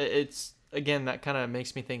 Well, it's again, that kind of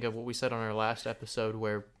makes me think of what we said on our last episode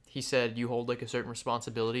where he said you hold like a certain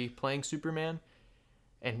responsibility playing Superman.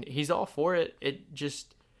 and he's all for it.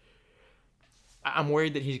 I'm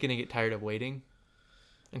worried that he's gonna get tired of waiting,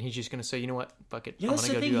 and he's just gonna say, you know what, fuck it. Yeah, I'm that's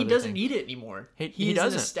gonna the go thing. do He other doesn't things. need it anymore. He He's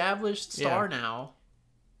doesn't. an established star now,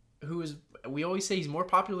 who is. We always say he's more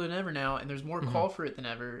popular than ever now, and there's more call for it than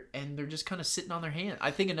ever, and they're just kind of sitting on their hand. I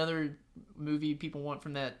think another movie people want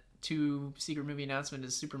from that 2 secret movie announcement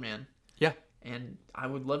is Superman. Yeah. And I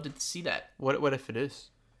would love to see that. What if it is?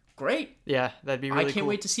 Great. Yeah, that'd be really cool. I can't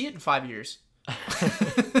wait to see it in 5 years.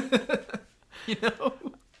 You know?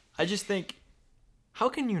 I just think, how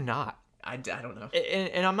can you not? I don't know.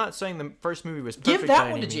 And I'm not saying the first movie was perfect. Give that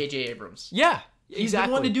one to J.J. Abrams. Yeah, He's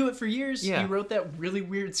been wanting to do it for years. Yeah. He wrote that really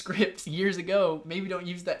weird script years ago. Maybe don't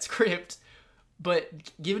use that script, but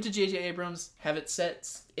give it to J.J. Abrams. Have it set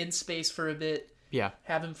in space for a bit. Yeah.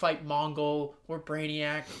 Have him fight Mongol or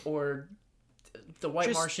Brainiac or the White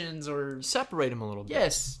Just Martians or... separate him a little bit.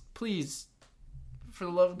 Yes, please. For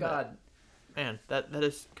the love of God. Man, that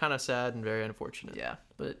is kind of sad and very unfortunate. Yeah,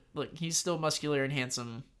 but look, he's still muscular and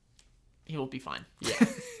handsome. He will be fine. Yeah.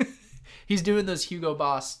 He's doing those Hugo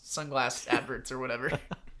Boss sunglass adverts or whatever.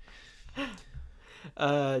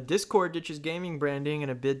 Discord ditches gaming branding in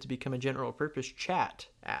a bid to become a general purpose chat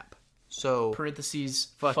app. So parentheses,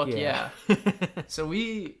 fuck yeah. So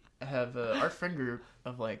we have our friend group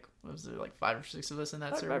of like, what was there, like 5 or 6 of us in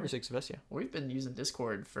that server? 5 or 6 of us, yeah. We've been using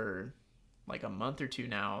Discord for like a month or 2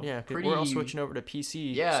 now. Yeah, we're all switching over to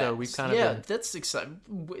PC. Yeah, so we've kind of been... that's exciting.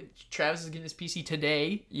 Travis is getting his PC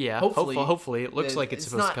today. Yeah, hopefully it looks like it's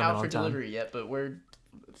supposed to come not out for on time. delivery yet, but we're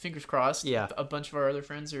fingers crossed. Yeah, a bunch of our other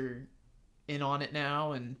friends are in on it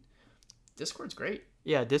now, and Discord's great.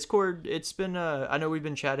 Yeah, Discord, it's been I know we've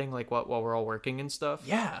been chatting like while we're all working and stuff.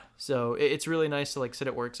 Yeah, so it's really nice to like sit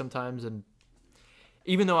at work sometimes, and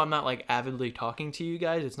even though I'm not like avidly talking to you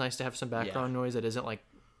guys, it's nice to have some background noise that isn't like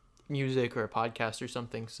music or a podcast or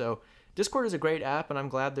something. So Discord is a great app, and I'm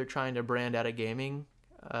glad they're trying to brand out of gaming.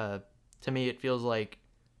 To me, it feels like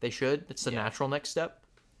they should. It's the natural next step.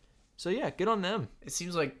 So yeah, good on them. It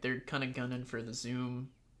seems like they're kind of gunning for the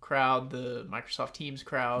Zoom crowd, the Microsoft Teams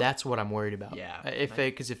crowd. That's what I'm worried about. Yeah.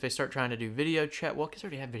 Because if they start trying to do video chat, well, because they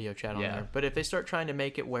already have video chat on there. But if they start trying to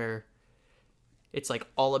make it where it's like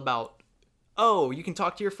all about, oh, you can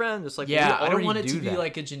talk to your friends. It's like, I don't want it to be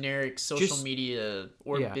like a generic social media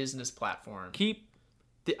or Yeah. business platform.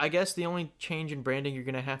 I guess the only change in branding you're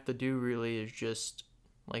going to have to do really is just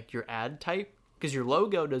like your ad type, because your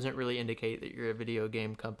logo doesn't really indicate that you're a video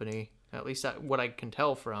game company. At least what I can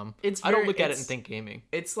tell from. I don't look at it and think gaming.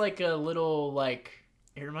 It's like a little like,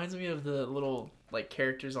 it reminds me of the little like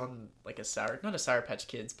characters on like not a Sour Patch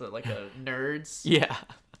Kids, but like a Nerds. Yeah.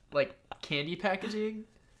 Like candy packaging.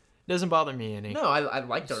 Doesn't bother me any. No, I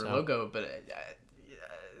liked our logo, but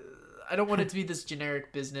I don't want it to be this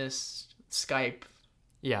generic business Skype.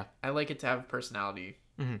 Yeah. I like it to have a personality,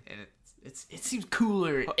 and it seems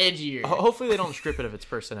cooler, edgier. Hopefully they don't strip it of its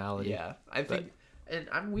personality. Yeah, I think,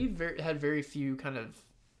 and we've had very few kind of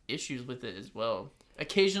issues with it as well.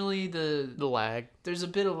 Occasionally the lag. There's a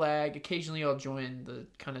bit of lag. Occasionally I'll join the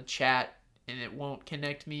kind of chat and it won't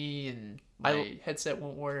connect me and my headset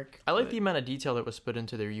won't work. I like the amount of detail that was put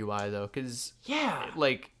into their UI though, because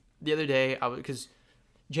like the other day because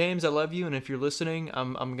James, I love you, and if you're listening,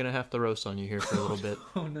 I'm gonna have to roast on you here for a little bit.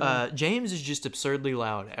 Oh, no. James is just absurdly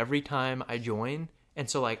loud every time I join, and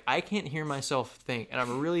so like I can't hear myself think, and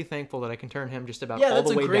I'm really thankful that I can turn him just about all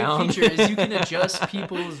the way down. Yeah, that's a great feature is you can adjust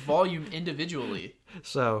people's volume individually.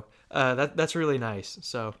 So that's really nice.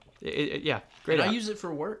 So great. And I use it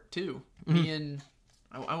for work too. Me and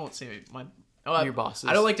I won't say my. Your bosses.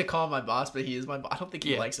 I don't like to call him my boss, but he is my boss. I don't think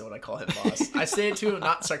he likes it when I call him boss. I say it to him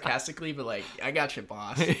not sarcastically, but like, I got you,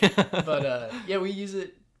 boss. But we use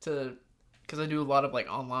it because I do a lot of like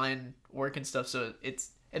online work and stuff. So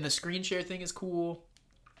and the screen share thing is cool.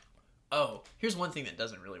 Oh, here's one thing that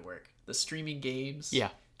doesn't really work: the streaming games.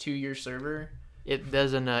 To your server. It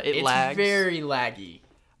doesn't. It lags. It's very laggy.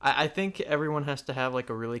 I think everyone has to have like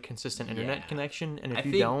a really consistent internet connection, and if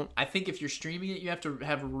you don't, I think if you're streaming it, you have to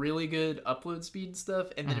have really good upload speed and stuff,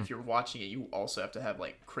 and then if you're watching it, you also have to have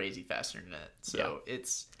like crazy fast internet. So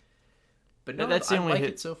it's, but no, that's the only like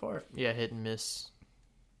it so far. Yeah, hit and miss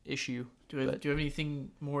issue. Do you have anything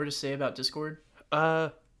more to say about Discord?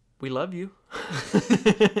 We love you,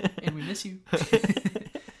 and we miss you.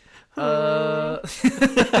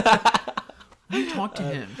 Talk to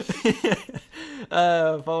him.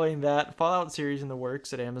 Following that, Fallout series in the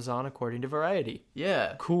works at Amazon, according to Variety.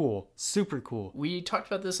 Yeah. Cool. Super cool. We talked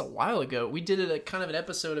about this a while ago. We did a kind of an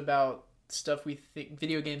episode about stuff we think,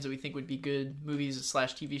 video games that we think would be good, movies /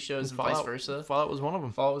 TV shows, and vice versa. Fallout was one of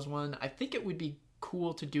them. Fallout was one. I think it would be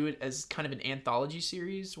cool to do it as kind of an anthology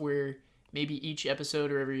series where maybe each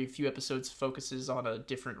episode or every few episodes focuses on a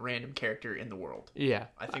different random character in the world. Yeah.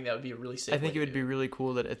 I think that would be a really sick I think way it to would do be really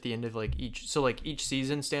cool that at the end of like each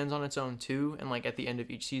season stands on its own too, and like at the end of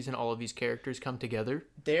each season all of these characters come together.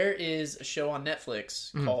 There is a show on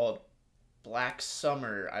Netflix called Black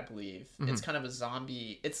Summer, I believe. It's kind of a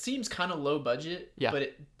zombie. It seems kind of low budget,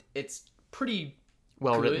 but it's pretty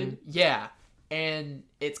well good. written. Yeah. And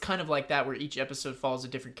it's kind of like that where each episode follows a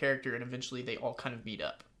different character and eventually they all kind of meet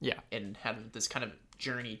up. Yeah. And have this kind of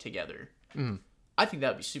journey together. I think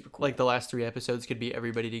that would be super cool. Like the last 3 episodes could be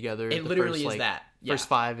everybody together. It literally is that. Yeah. First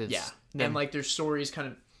 5 is them. And like their stories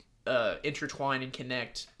kind of intertwine and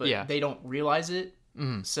connect, but they don't realize it.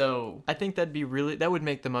 So I think that would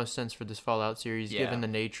make the most sense for this Fallout series, given the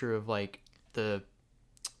nature of like the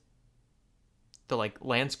like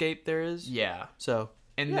landscape there is. Yeah. So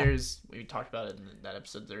and we talked about it in that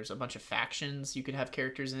episode, there's a bunch of factions you could have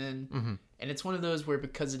characters in. And it's one of those where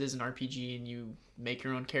because it is an RPG and you make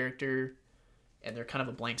your own character and they're kind of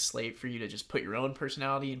a blank slate for you to just put your own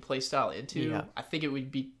personality and play style into, I think it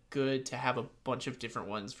would be good to have a bunch of different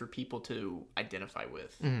ones for people to identify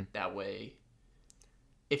with. That way,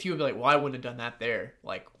 if you would be like, well, I wouldn't have done that there.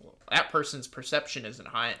 Like, well, that person's perception isn't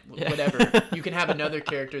high. Whatever. You can have another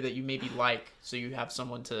character that you maybe like, so you have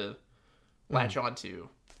someone to latch onto.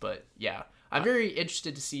 But yeah, I'm very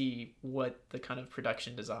interested to see what the kind of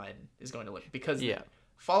production design is going to look, because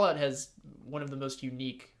Fallout has one of the most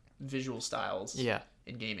unique visual styles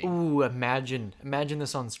in gaming. Ooh, imagine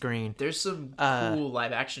this on screen. There's some cool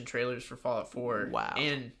live action trailers for Fallout 4. Wow.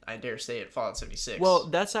 And I dare say it, Fallout 76. Well,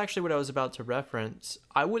 that's actually what I was about to reference.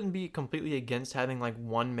 I wouldn't be completely against having like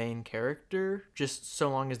one main character, just so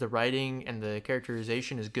long as the writing and the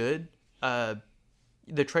characterization is good.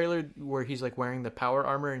 The trailer where he's like wearing the power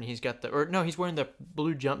armor and he's wearing the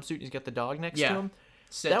blue jumpsuit and he's got the dog next to him.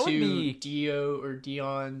 Set that to would be Dio or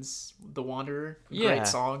Dion's The Wanderer. Great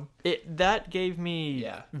song. That gave me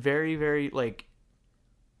very, very like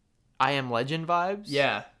I Am Legend vibes.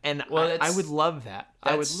 Yeah. And I would love that.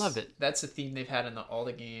 I would love it. That's a theme they've had in all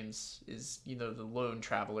the games is, the lone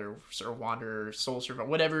traveler or wanderer, soul survivor,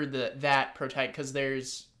 whatever that prototype, because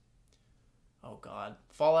there's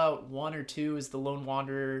Fallout 1 or 2 is the lone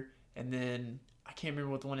wanderer, and then I can't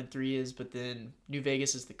remember what the 1 and 3 is, but then New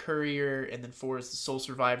Vegas is the courier, and then 4 is the soul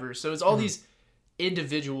survivor. So it's all these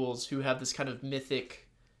individuals who have this kind of mythic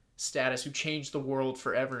status, who change the world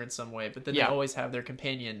forever in some way, but then they always have their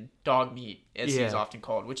companion, Dogmeat, as he's often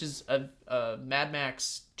called, which is a Mad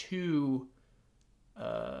Max 2...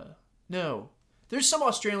 No. There's some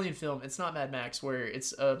Australian film, it's not Mad Max, where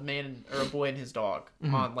it's a man or a boy and his dog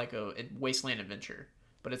on like a wasteland adventure.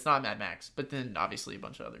 But it's not Mad Max. But then obviously a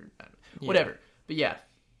bunch of other... Whatever. But yeah.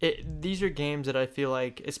 These are games that I feel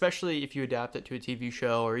like, especially if you adapt it to a TV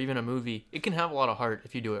show or even a movie, it can have a lot of heart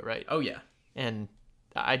if you do it right. Oh, yeah. And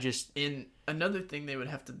And another thing they would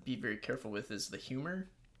have to be very careful with is the humor.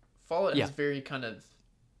 Fallout is very kind of...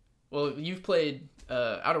 Well, you've played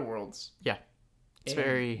Outer Worlds. Yeah. It's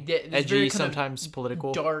very edgy, sometimes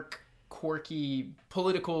political. Dark, quirky,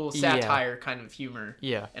 political satire kind of humor.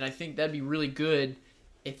 Yeah. And I think that'd be really good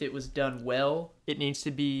if it was done well. It needs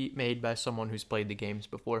to be made by someone who's played the games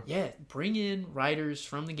before. Yeah, bring in writers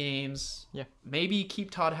from the games. Yeah. Maybe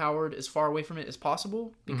keep Todd Howard as far away from it as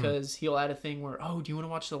possible, because he'll add a thing where, do you want to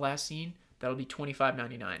watch the last scene? That'll be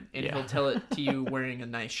 $25.99, and he'll tell it to you wearing a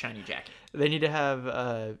nice shiny jacket. They need to have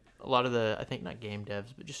a lot of the, I think not game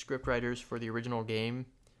devs, but just script writers for the original game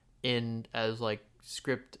in as like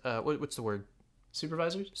script, what's the word?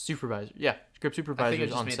 Supervisors? Supervisors, yeah. Script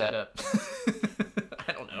supervisors on set. I think I just made that up.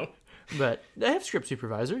 I don't know. But they have script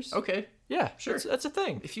supervisors. Okay. Yeah, sure. That's a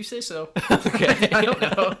thing. If you say so. Okay. I don't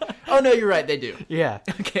know. Oh, no, you're right. They do. Yeah.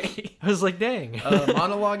 Okay. I was like, dang.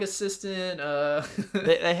 Monologue assistant.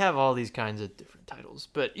 They have all these kinds of different titles.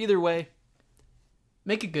 But either way.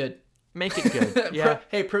 Make it good. Make it good. Yeah.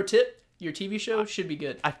 Pro tip. Your TV show should be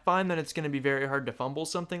good. I find that it's going to be very hard to fumble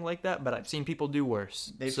something like that, but I've seen people do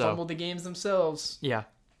worse. They've fumbled the games themselves. Yeah.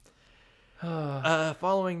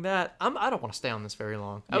 Following that, I don't want to stay on this very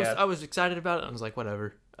long. I was excited about it. I was like,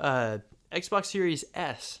 whatever. Xbox Series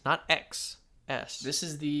S, not X. S. This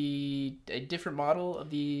is a different model of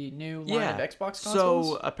the new line of Xbox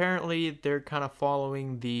consoles? So apparently they're kind of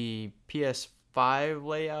following the PS5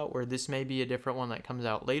 layout, where this may be a different one that comes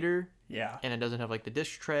out later. Yeah. And it doesn't have like the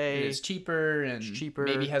disc tray. It's cheaper and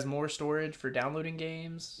maybe has more storage for downloading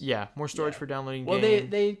games. Yeah, more storage for downloading games. Well,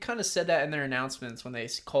 they kind of said that in their announcements when they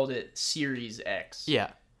called it Series X.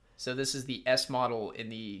 Yeah. So this is the S model in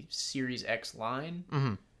the Series X line.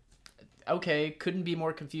 Mm-hmm. Okay, couldn't be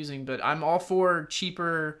more confusing, but I'm all for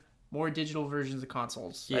cheaper, more digital versions of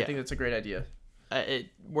consoles. Yeah. I think that's a great idea. It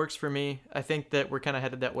works for me. I think that we're kind of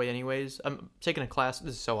headed that way anyways. I'm taking a class.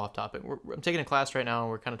 This is so off topic. I'm taking a class right now, and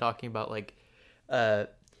we're kind of talking about like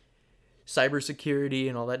cybersecurity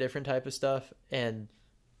and all that different type of stuff. And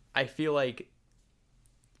I feel like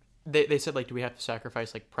they said, like, do we have to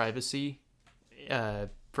sacrifice like privacy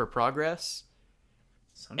for progress?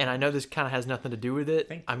 And I know this kind of has nothing to do with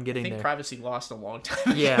it. I think privacy lost a long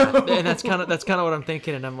time ago. Yeah, and that's kind of what I'm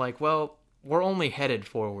thinking. And I'm like, well, we're only headed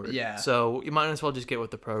forward. Yeah. So you might as well just get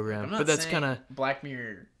with the program. But that's kind of Black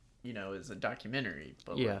Mirror, is a documentary.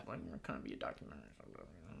 But yeah, Black Mirror kind of be a documentary.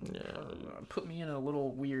 Yeah. Put me in a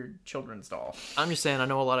little weird children's doll. I'm just saying. I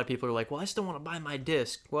know a lot of people are like, well, I still want to buy my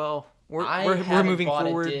disc. Well, we're moving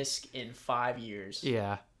forward. A disc in 5 years.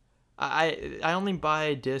 Yeah. I only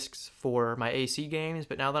buy discs for my AC games,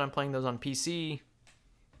 but now that I'm playing those on PC,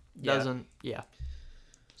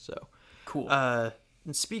 So cool.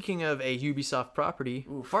 And speaking of a Ubisoft property,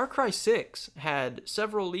 Far Cry 6 had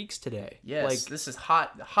several leaks today. Yes, this is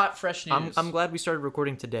hot fresh news. I'm glad we started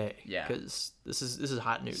recording today. Yeah, because this is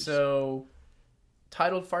hot news. So,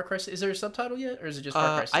 titled Far Cry 6. Is there a subtitle yet, or is it just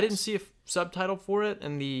Far Cry 6? I didn't see a subtitle for it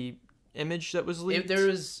in the image that was leaked. There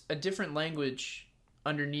was a different language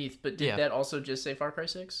underneath, but did that also just say Far Cry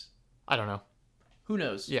 6? I don't know. Who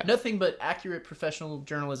knows? Yeah. Nothing but accurate professional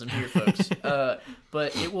journalism here, folks.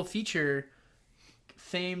 But it will feature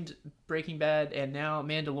famed Breaking Bad and now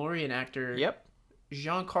Mandalorian actor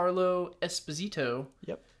Giancarlo Esposito.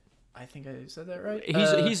 Yep. I think I said that right.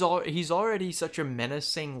 He's already such a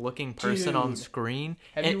menacing looking person on screen,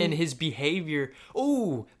 and his behavior.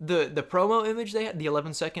 Oh, the promo image they had, the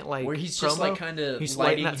 11-second where he's just like kind of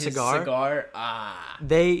lighting his cigar.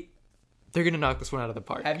 They're gonna knock this one out of the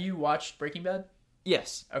park. Have you watched Breaking Bad?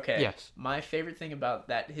 Yes. Okay. Yes. My favorite thing about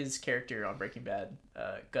his character on Breaking Bad,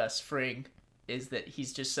 Gus Fring, is that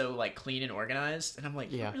he's just so like clean and organized, and I'm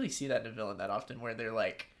like, you don't really see that in a villain that often, where they're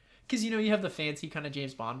like. Because, you have the fancy kind of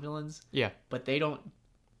James Bond villains. Yeah. But they don't...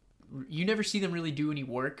 You never see them really do any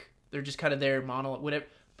work. They're just kind of there, monologue, whatever.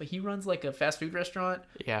 But he runs, like, a fast food restaurant.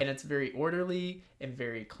 Yeah. And it's very orderly and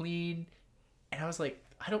very clean. And I was like,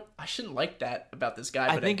 I shouldn't like that about this guy,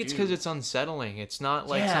 but I think it's because it's unsettling. It's not,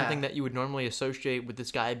 like, something that you would normally associate with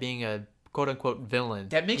this guy being a quote-unquote villain.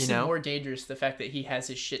 That makes it more dangerous, the fact that he has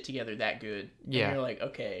his shit together that good. And you're like,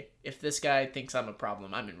 okay, if this guy thinks I'm a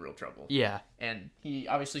problem, I'm in real trouble. Yeah. And he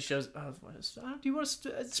obviously shows... do you want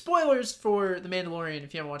spoilers for The Mandalorian,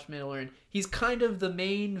 if you haven't watched Mandalorian. He's kind of the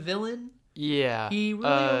main villain. Yeah. He really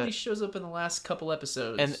only shows up in the last couple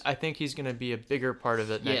episodes. And I think he's going to be a bigger part of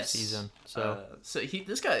it next season. So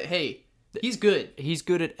this guy, hey... He's good. He's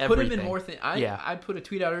good at everything. Put him in more things. I put a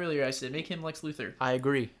tweet out earlier. I said, make him Lex Luthor. I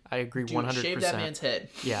agree. 100%. Shave that man's head.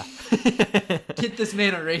 Yeah. Get this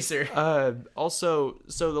man a razor. Also,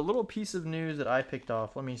 so the little piece of news that I picked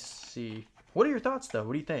off, let me see. What are your thoughts, though?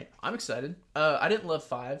 What do you think? I'm excited. I didn't love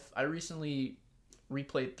 5. I recently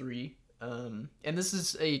replayed 3. And this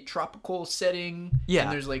is a tropical setting. Yeah.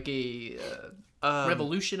 And there's like a...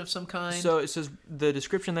 revolution of some kind. So it says, the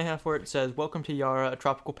description they have for it says, welcome to Yara, a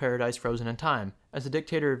tropical paradise frozen in time. As the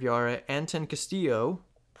dictator of Yara, Anton Castillo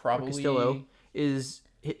is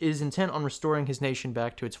intent on restoring his nation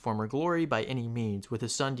back to its former glory by any means, with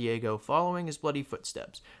his son Diego following his bloody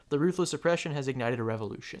footsteps. The ruthless oppression has ignited a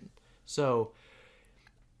revolution. So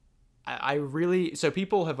so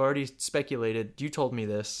people have already speculated, you told me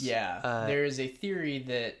this. Yeah, there is a theory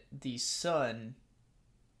that the son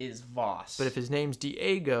is Voss. But if his name's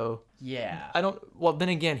Diego... Yeah. Well, then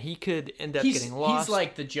again, he could end up getting lost. He's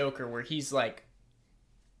like the Joker, where he's like...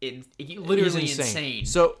 literally he's insane.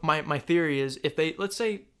 So my theory is, if they... Let's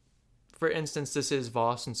say, for instance, this is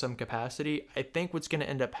Voss in some capacity. I think what's going to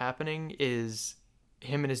end up happening is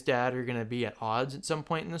him and his dad are going to be at odds at some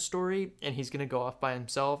point in the story, and he's going to go off by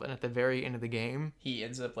himself, and at the very end of the game... He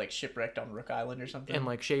ends up, like, shipwrecked on Rook Island or something. And,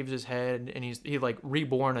 like, shaves his head, and he like,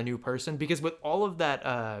 reborn a new person. Because with all of that,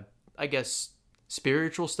 I guess,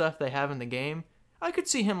 spiritual stuff they have in the game, I could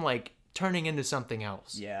see him, like, turning into something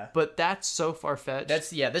else. Yeah. But that's so far-fetched. That's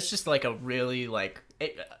just, like, a really, like...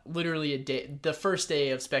 literally a day. The first day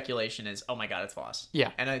of speculation is, oh my god, it's Voss. Yeah.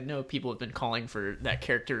 And I know people have been calling for that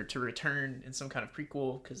character to return in some kind of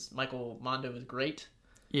prequel, because Michael Mondo is great.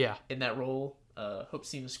 Yeah. In that role. Hope to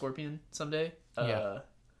see him as Scorpion someday. Yeah.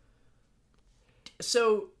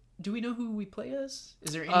 So, do we know who we play as?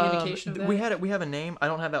 Is there any indication of that? We have a name. I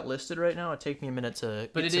don't have that listed right now. It'd take me a minute to.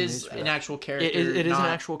 But it is an actual character. It is an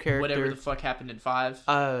actual character. Whatever the fuck happened in 5.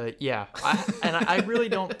 Yeah. I really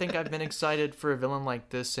don't think I've been excited for a villain like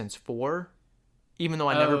this since 4, even though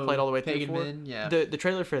I never played all the way through 4. Yeah. The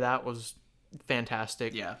trailer for that was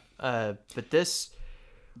fantastic. Yeah. But this,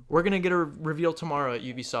 we're gonna get a reveal tomorrow at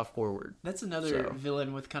Ubisoft Forward. That's another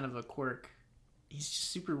villain with kind of a quirk. He's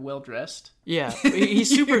just super well dressed. Yeah, he's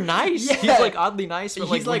super nice. Yeah. He's like oddly nice, but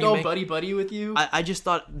he's like all buddy with you. I just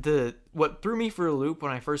thought what threw me for a loop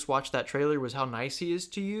when I first watched that trailer was how nice he is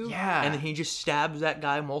to you. Yeah, and then he just stabs that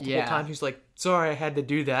guy multiple times. He's like, "Sorry, I had to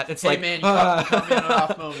do that." It's hey, like, man, you caught me on an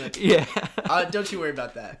off moment. Yeah, don't you worry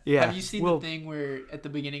about that. Yeah, have you seen the thing where at the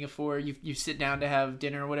beginning of 4, you sit down to have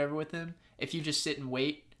dinner or whatever with him? If you just sit and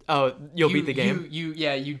wait. Oh, you'll beat the game. You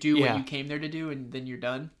do what you came there to do, and then you're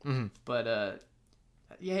done. Mm-hmm. But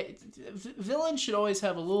villains should always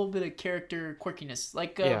have a little bit of character quirkiness,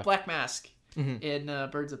 like Black Mask in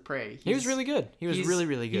Birds of Prey. He was really good. He was really,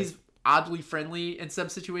 really good. He's oddly friendly in some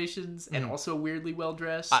situations, and also weirdly well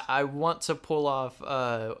dressed. I want to pull off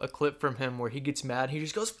a clip from him where he gets mad. He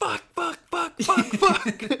just goes fuck, fuck, fuck, fuck,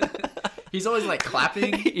 fuck. He's always like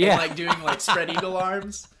clapping and like doing like spread eagle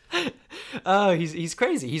arms. Oh, he's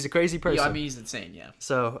crazy. He's a crazy person. Yeah, I mean, he's insane, yeah.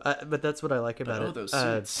 So, but that's what I like about it. Those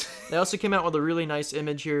suits. They also came out with a really nice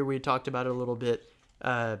image here. We talked about it a little bit.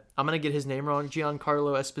 I'm going to get his name wrong.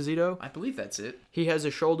 Giancarlo Esposito. I believe that's it. He has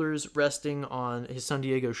his shoulders resting on his San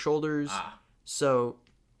Diego shoulders. So,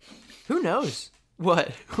 who knows?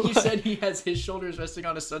 What? You said he has his shoulders resting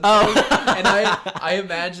on his son's shoulders, and I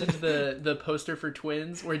imagined the poster for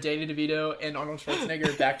Twins where Danny DeVito and Arnold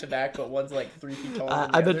Schwarzenegger are back to back, but one's like 3 feet taller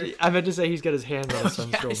than the other. I meant to say he's got his hands on his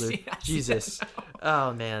son's shoulder. I see Jesus.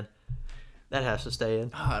 Oh man, that has to stay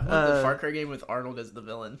in. I want the Far Cry game with Arnold as the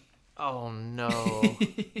villain. Oh no.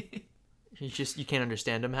 You can't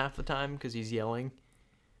understand him half the time because he's yelling.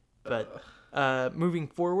 But moving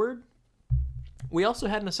forward. We also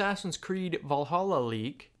had an Assassin's Creed Valhalla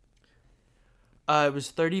leak. It was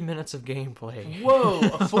 30 minutes of gameplay. Whoa,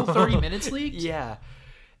 a full 30 minutes leaked? Yeah.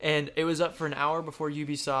 And it was up for an hour before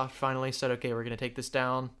Ubisoft finally said, okay, we're going to take this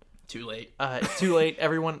down. Too late. It's too late.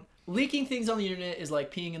 Everyone... Leaking things on the internet is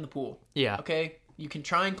like peeing in the pool. Yeah. Okay? You can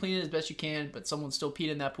try and clean it as best you can, but someone still peed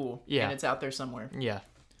in that pool. Yeah. And it's out there somewhere. Yeah.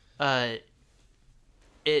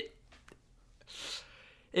 It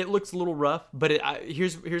looks a little rough, but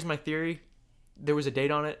here's my theory. There was a date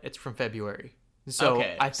on it. It's from February. So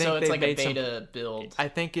okay. I think it's like a beta build. I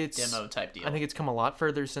think it's demo type deal. I think it's come a lot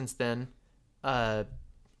further since then.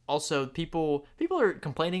 Also, people are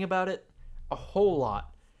complaining about it a whole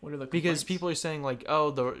lot. What are the complaints? Because people are saying like, oh,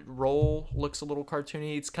 the roll looks a little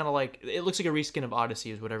cartoony. It's kind of like it looks like a reskin of Odyssey,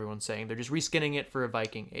 is what everyone's saying. They're just reskinning it for a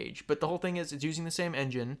Viking Age. But the whole thing is, it's using the same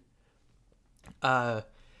engine. I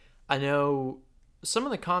know some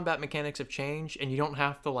of the combat mechanics have changed, and you don't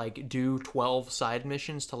have to like do 12 side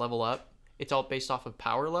missions to level up. It's all based off of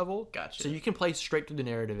power level. Gotcha. So you can play straight through the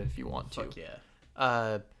narrative if you want to. Fuck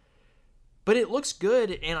yeah. But it looks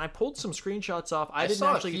good, and I pulled some screenshots off. I didn't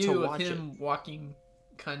actually get to watch of him walking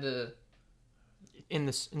kind of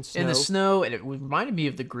in snow. In the snow, and it reminded me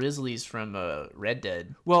of the Grizzlies from Red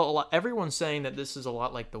Dead. Well, everyone's saying that this is a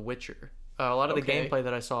lot like The Witcher. A lot of the gameplay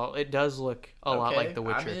that I saw, it does look a lot like The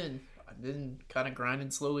Witcher. I'm in. I've been kind of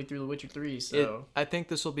grinding slowly through The Witcher 3, so... I think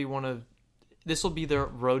this will be their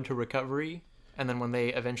road to recovery, and then when they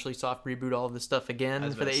eventually soft reboot all of this stuff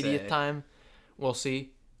again for the 80th time, we'll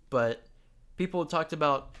see. But people talked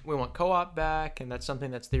about, we want co-op back, and that's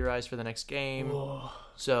something that's theorized for the next game. Whoa.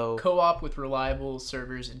 So co-op with reliable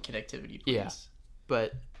servers and connectivity, please. Yeah.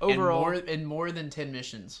 But overall... And more than 10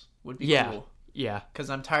 missions would be cool. Yeah. Because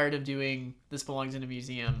I'm tired of doing This Belongs in a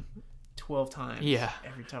Museum 12 times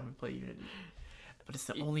every time we play Unity. But it's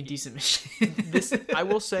the only decent mission. I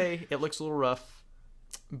will say, it looks a little rough,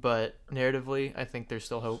 but narratively, I think there's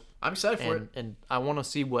still hope. I'm excited for it. And I want to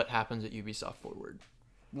see what happens at Ubisoft Forward.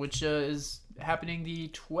 Which is happening the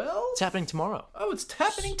 12th? It's happening tomorrow. Oh, it's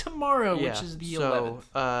happening tomorrow, which is the 11th.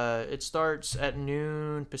 So, it starts at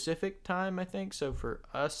noon Pacific time, I think. So for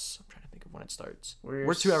us, I'm trying to think of when it starts.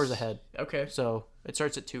 We're 2 hours ahead. Okay. So it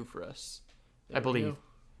starts at 2 for us, I believe.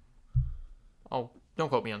 Oh, don't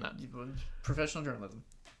quote me on that. Professional journalism.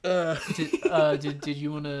 Did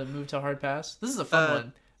you want to move to Hard Pass? This is a fun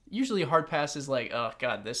one. Usually Hard Pass is like, oh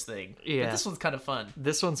god, this thing. Yeah. But this one's kind of fun.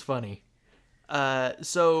 This one's funny.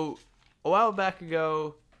 So a while back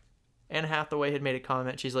ago, Anne Hathaway had made a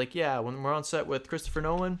comment. She's like, yeah, when we're on set with Christopher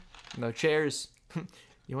Nolan, no chairs.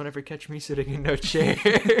 You won't ever catch me sitting in no chairs.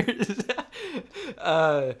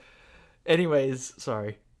 Anyways,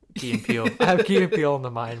 sorry. Key and Peele. I have Key and Peele in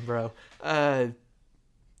the mind, bro.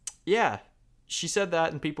 Yeah, she said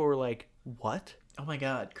that, and people were like, what? Oh my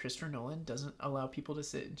god, Christopher Nolan doesn't allow people to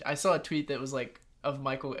sit. I saw a tweet that was like, of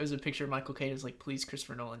Michael. It was a picture of Michael Caine. It was like, please,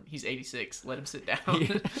 Christopher Nolan. He's 86. Let him sit down.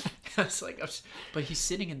 Yeah. I was like, but he's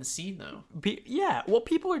sitting in the scene though. Yeah. Well,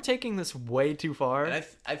 people are taking this way too far. And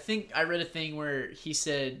I think I read a thing where he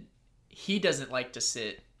said he doesn't like to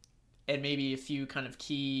sit, and maybe a few kind of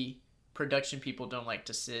key production people don't like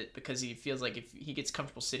to sit because he feels like if he gets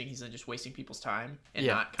comfortable sitting, he's then just wasting people's time and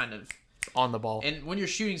not kind of on the ball. And when you're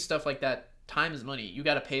shooting stuff like that, time is money. You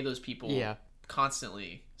got to pay those people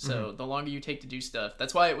constantly. So the longer you take to do stuff,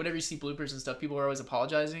 that's why whenever you see bloopers and stuff, people are always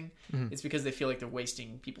apologizing. It's because they feel like they're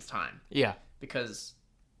wasting people's time. Yeah. Because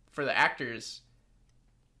for the actors,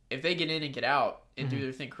 if they get in and get out and do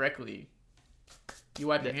their thing correctly, you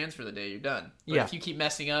wipe your hands for the day, you're done. But if you keep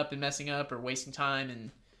messing up or wasting time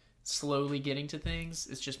and slowly getting to things,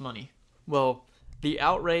 it's just money. Well, the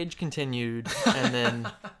outrage continued, and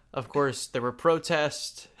then, of course, there were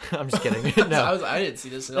protests. I'm just kidding. No, I didn't see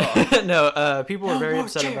this at all. No, people were very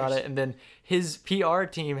upset about it, and then his PR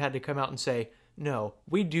team had to come out and say, "No,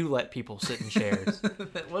 we do let people sit in chairs."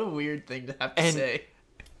 What a weird thing to have to say.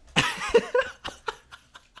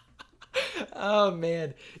 Oh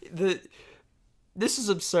man, this is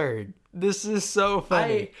absurd. This is so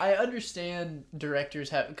funny. I understand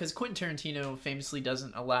directors have, because Quentin Tarantino famously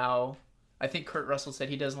doesn't allow, I think Kurt Russell said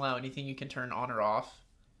he doesn't allow anything you can turn on or off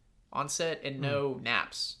on set, and no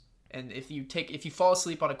naps. And if you fall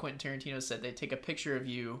asleep on a Quentin Tarantino set, they take a picture of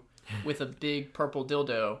you with a big purple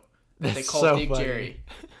dildo that they call Big funny. Jerry.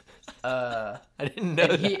 I didn't know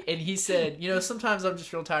that. And he said, sometimes I'm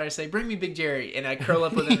just real tired. I say, bring me Big Jerry, and I curl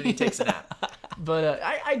up with him and he takes a nap. But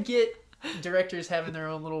I get directors having their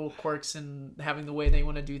own little quirks and having the way they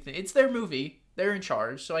want to do things. It's their movie. They're in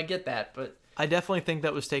charge, so I get that. But I definitely think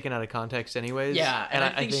that was taken out of context anyways. Yeah, and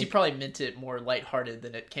I think she probably meant it more lighthearted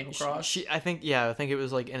than it came across. I think it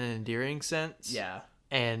was like in an endearing sense. Yeah.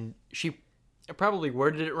 And she probably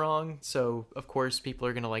worded it wrong, so of course people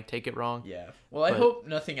are going to like take it wrong. Yeah. Well, I hope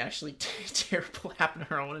nothing actually terrible happened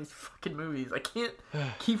to her on one of these fucking movies. I can't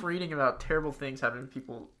keep reading about terrible things happening to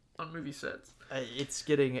people on movie sets. It's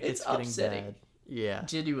getting upsetting. Bad. Yeah.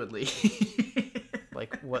 Genuinely.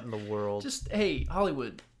 Like, what in the world? Just, hey,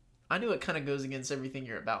 Hollywood, I know it kind of goes against everything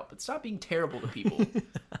you're about, but stop being terrible to people.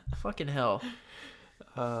 Fucking hell.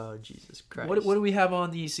 Oh, Jesus Christ. What do we have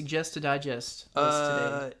on the Suggest to Digest list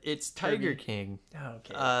today? It's Tiger King.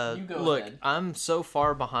 Okay. You go look, ahead. I'm so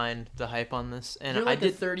far behind the hype on this. And you're like a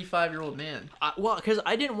 35-year-old man. Because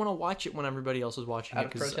I didn't want to watch it when everybody else was watching it,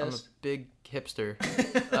 because I'm a big hipster.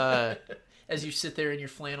 As you sit there in your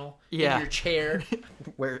flannel, in your chair.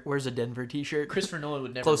 Where's a Denver t-shirt? Christopher Nolan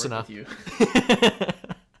would never Close work enough. with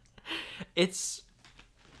you.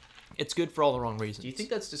 It's good for all the wrong reasons. Do you think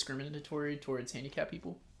that's discriminatory towards handicapped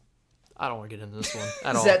people? I don't want to get into this one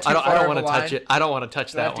at all. That too I don't want to line? touch it. I don't want to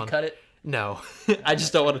touch Do I that have one. to cut it? No, I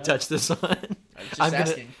just don't want to touch this one.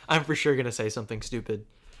 Asking. I'm for sure gonna say something stupid.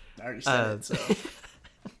 I already said it, so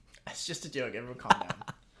it's just a joke. Everyone, calm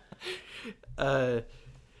down.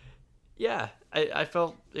 Yeah, I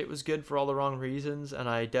felt it was good for all the wrong reasons, and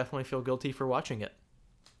I definitely feel guilty for watching it.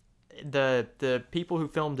 The people who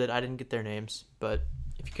filmed it, I didn't get their names, but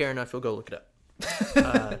if you care enough, you'll go look it up.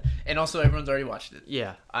 And also, everyone's already watched it.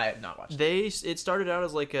 Yeah, I have not watched it. It started out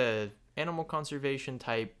as like a animal conservation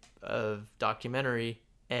type of documentary,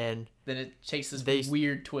 and then it takes this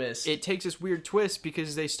weird twist. It takes this weird twist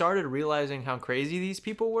because they started realizing how crazy these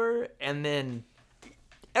people were, and then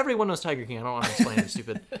everyone knows Tiger King. I don't want to explain it,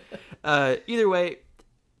 stupid. Either way,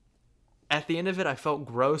 at the end of it, I felt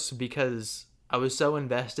gross because I was so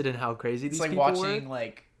invested in how crazy these people were. It's like watching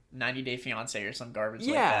like 90 Day Fiancé or some garbage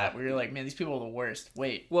like that, where you're like, man, these people are the worst.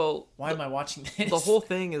 Wait, why am I watching this? The whole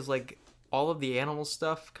thing is like all of the animal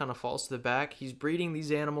stuff kind of falls to the back. He's breeding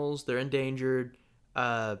these animals; they're endangered.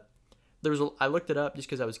 I looked it up just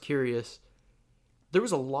because I was curious. There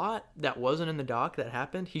was a lot that wasn't in the doc that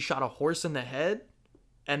happened. He shot a horse in the head,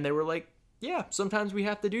 and they were like, "Yeah, sometimes we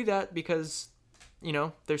have to do that because,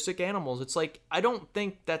 they're sick animals." It's like, I don't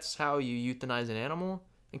think that's how you euthanize an animal.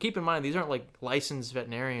 And keep in mind, these aren't like licensed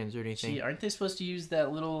veterinarians or anything. Gee, aren't they supposed to use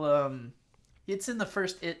that little? It's in the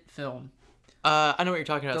first It film. I know what you're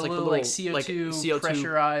talking about. The it's little like CO2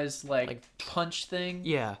 pressurized like punch thing.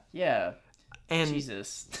 Yeah. Yeah. And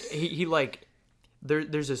Jesus. he like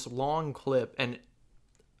there's this long clip, and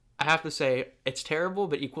I have to say it's terrible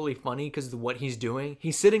but equally funny because what he's doing.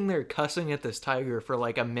 He's sitting there cussing at this tiger for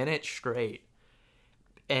like a minute straight,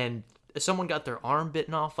 and someone got their arm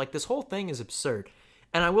bitten off. Like, this whole thing is absurd.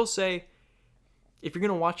 And I will say, if you're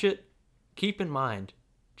gonna watch it, keep in mind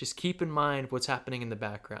what's happening in the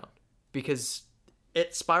background, because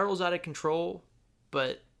it spirals out of control,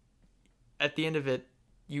 but at the end of it,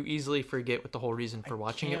 you easily forget what the whole reason for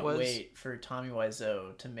watching it was. Can't wait for Tommy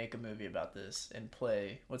Wiseau to make a movie about this and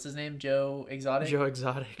play. What's his name? Joe Exotic. Joe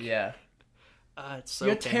Exotic. Yeah. It's so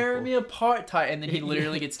You're painful. tearing me apart, Ty. And then he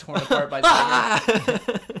literally gets torn apart by tiger.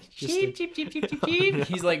 Cheep, cheep, cheep, cheep, cheep, cheep.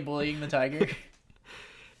 He's like bullying the tiger.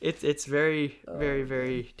 It's very, very,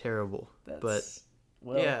 very terrible. But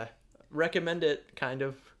well, yeah, recommend it. Kind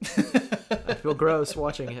of. I feel gross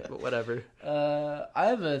watching it, but whatever. I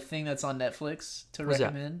have a thing that's on Netflix to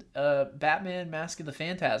recommend. Batman: Mask of the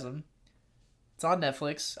Phantasm. It's on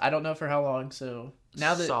Netflix. I don't know for how long, so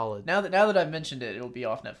now that I've mentioned it, it'll be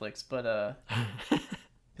off Netflix. But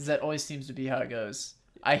because that always seems to be how it goes.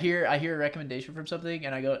 I hear a recommendation from something,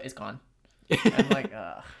 and I go, it's gone. I'm like,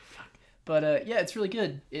 fuck. But yeah, it's really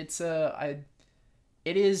good.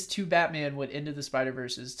 It is to Batman what Into the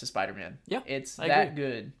Spider-Verse is to Spider-Man. Yeah, it's I that agree.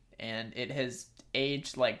 good, and it has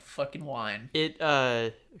aged like fucking wine.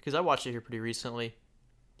 Because I watched it here pretty recently.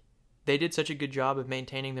 They did such a good job of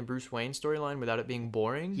maintaining the Bruce Wayne storyline without it being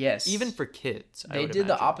boring. Yes. Even for kids. They did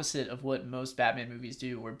the opposite of what most Batman movies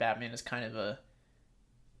do, where Batman is kind of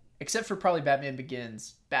except for probably Batman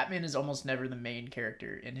Begins, Batman is almost never the main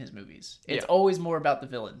character in his movies. It's always more about the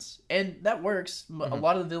villains. And that works. Mm-hmm. A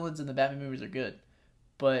lot of the villains in the Batman movies are good.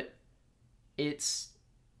 But it's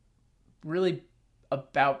really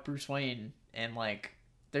about Bruce Wayne, and like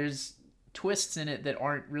there's twists in it that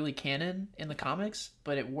aren't really canon in the comics,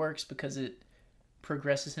 but it works because it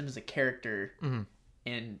progresses him as a character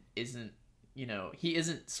and isn't, he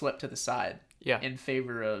isn't swept to the side in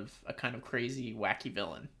favor of a kind of crazy, wacky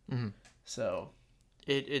villain. Mm-hmm. So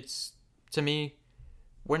it's to me,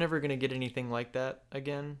 we're never going to get anything like that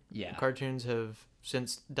again. Yeah. Cartoons have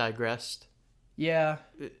since digressed. Yeah.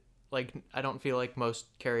 Like, I don't feel like most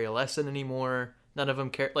carry a lesson anymore. None of them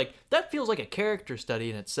care. Like, that feels like a character study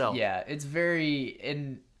in itself. Yeah, it's very...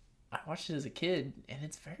 And I watched it as a kid, and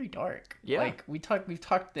it's very dark. Yeah. Like, we've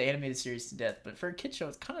talked the animated series to death, but for a kid show,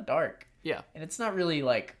 it's kind of dark. Yeah. And it's not really,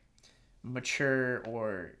 like, mature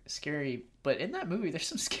or scary. But in that movie, there's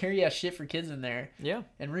some scary-ass shit for kids in there. Yeah.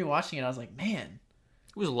 And rewatching it, I was like, man...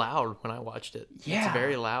 It was loud when I watched it. Yeah. It's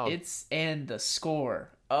very loud. And the score.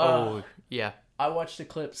 Oh, yeah. I watched a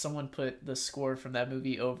clip. Someone put the score from that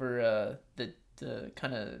movie over the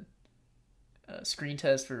kind of screen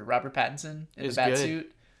test for Robert Pattinson in the bat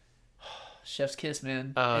suit. Chef's kiss,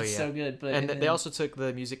 man. Oh, it's so good. But and they also took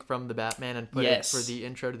the music from the Batman and put it for the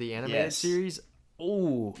intro to the animated series.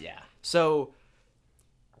 Oh, yeah. So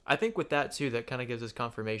I think with that too, that kind of gives us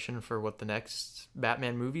confirmation for what the next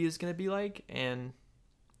Batman movie is going to be like. And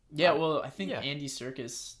yeah, well, I think Andy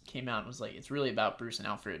Serkis came out and was like, it's really about Bruce and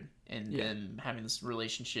Alfred and them having this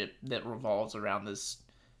relationship that revolves around this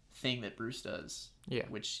thing that Bruce does,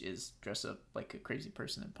 which is dress up like a crazy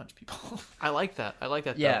person and punch people. I like that.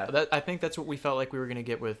 Yeah, I think that's what we felt like we were gonna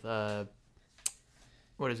get with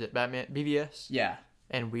what is it, Batman BVS? Yeah,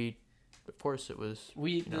 and we, of course, it was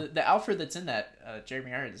the Alfred that's in that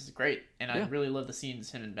Jeremy Irons is great, and I really love the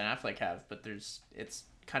scenes him and Ben Affleck have, but it's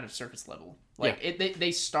kind of surface level. Like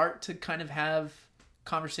they start to kind of have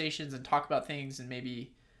conversations and talk about things and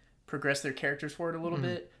maybe progress their characters forward a little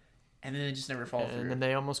bit. And then they just never fall through. And then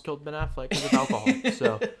they almost killed Ben Affleck with alcohol.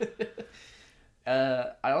 So,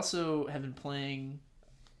 I also have been playing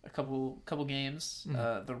a couple games.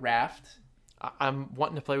 The Raft. I'm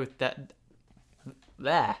wanting to play with that.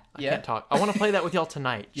 I can't talk. I want to play that with y'all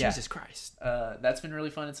tonight. Jesus Christ. That's been really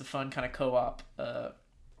fun. It's a fun kind of co-op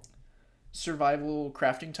survival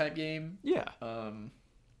crafting type game. Yeah.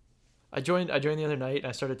 I joined the other night and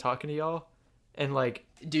I started talking to y'all. And like,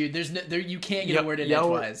 dude, you can't get a word in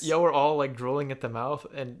edgewise. Y'all were all like drooling at the mouth,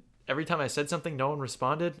 and every time I said something, no one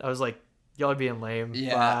responded. I was like, y'all are being lame.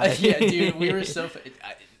 Yeah, Bye. Yeah, dude, we were so.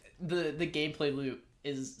 The gameplay loop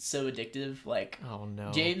is so addictive. Like, oh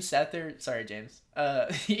no, James sat there. Sorry, James.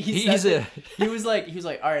 He was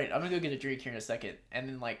like, all right, I'm gonna go get a drink here in a second, and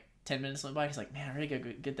then like 10 minutes went by. He's like, man, I really gotta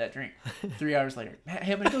go get that drink. 3 hours later,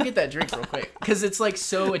 hey, I'm gonna go get that drink real quick. Because it's like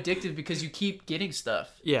so addictive because you keep getting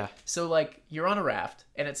stuff. Yeah. So like you're on a raft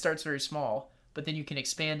and it starts very small, but then you can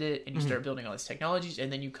expand it and you start building all these technologies,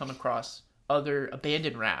 and then you come across other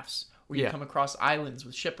abandoned rafts where you come across islands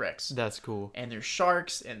with shipwrecks. That's cool. And there's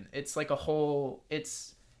sharks, and it's like a whole.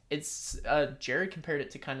 It's Jared compared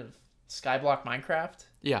it to kind of Skyblock Minecraft.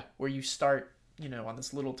 Yeah. Where you start, on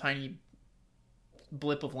this little tiny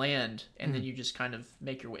blip of land, and then you just kind of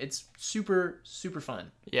make your way. It's super, super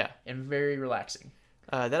fun. Yeah. And very relaxing.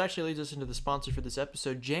 That actually leads us into the sponsor for this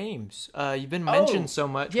episode, James. You've been mentioned so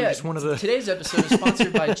much. Yeah, just today's episode is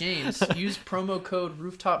sponsored by James. Use promo code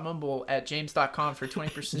RooftopMumble at james.com for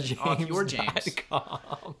 20% off your James.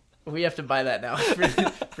 We have to buy that now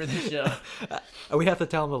for the show. We have to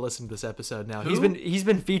tell him to listen to this episode now. Who? He's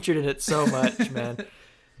been featured in it so much, man.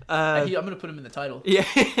 I'm gonna put him in the title. Yeah,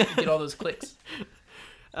 get all those clicks.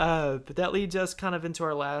 But that leads us kind of into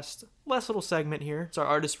our last little segment here. It's our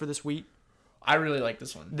artist for this week. I really like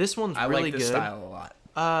this one. This one's really good. I like this style a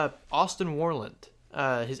lot. Austin Warland.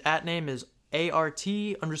 His @name is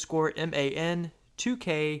ART_MAN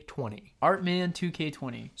 2K20. Artman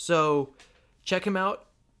 2K20. So check him out.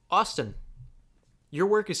 Austin, your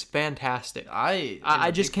work is fantastic.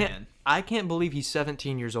 I just can't. Fan. I can't believe he's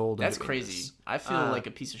 17 years old. That's crazy. This. I feel like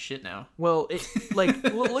a piece of shit now. Well,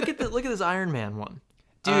 look at this Iron Man one.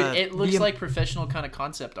 Dude, it looks like professional kind of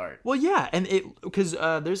concept art. Well, yeah, and because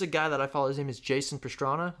there's a guy that I follow. His name is Jason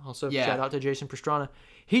Pastrana. Also, shout out to Jason Pastrana.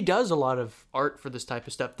 He does a lot of art for this type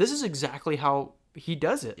of stuff. This is exactly how he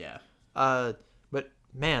does it. Yeah. But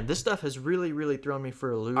man, this stuff has really, really thrown me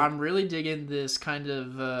for a loop. I'm really digging this kind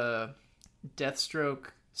of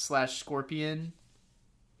Deathstroke/Scorpion.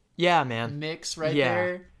 Yeah, man. Mix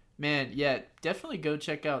there. Man, yeah, definitely go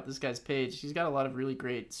check out this guy's page. He's got a lot of really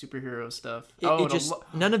great superhero stuff.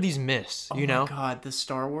 None of these miss, you know? Oh my god, the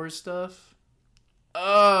Star Wars stuff. Look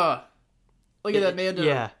at that, Mando.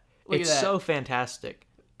 Yeah, it's so fantastic.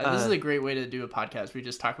 This is a great way to do a podcast. We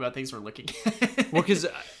just talk about things we're looking at. Well, because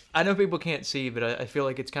I know people can't see, but I feel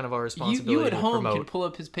like it's kind of our responsibility you at home can pull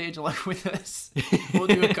up his page along with us. We'll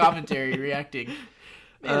do a commentary reacting.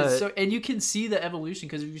 Man, and you can see the evolution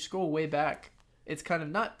because if you scroll way back, it's kind of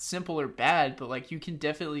not simple or bad, but like you can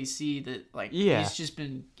definitely see that he's just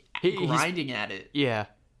been grinding at it. Yeah.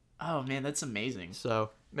 Oh man, that's amazing.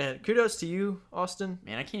 So man, kudos to you, Austin.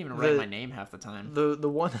 Man, I can't even write my name half the time. The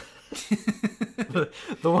one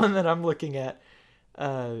the one that I'm looking at,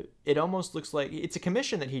 it almost looks like it's a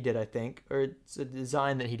commission that he did, I think, or it's a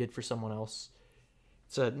design that he did for someone else.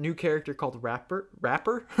 It's a new character called Raptor.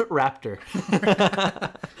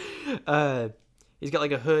 He's got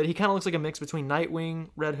like a hood. He kind of looks like a mix between Nightwing,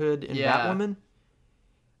 Red Hood, and Batwoman.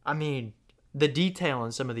 I mean, the detail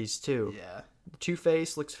in some of these too. Yeah.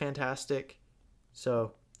 Two-Face looks fantastic.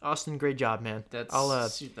 So, Austin, great job, man.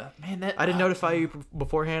 I didn't notify you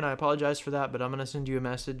beforehand. I apologize for that, but I'm gonna send you a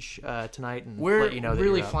message tonight and let you know that we're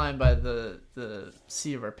really flying by the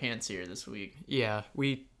seat of our pants here this week. Yeah,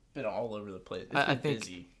 we been all over the place. I think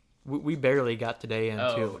busy. We barely got today in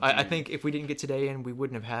too. I think if we didn't get today in, we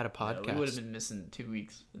wouldn't have had a podcast. We would have been missing 2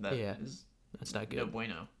 weeks. That's not good. No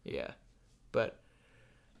bueno. Yeah, but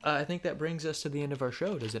I think that brings us to the end of our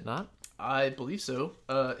show. Does it not? I believe so.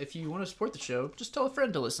 If you want to support the show, just tell a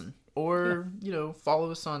friend to listen, or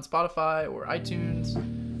follow us on Spotify or iTunes,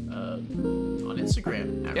 on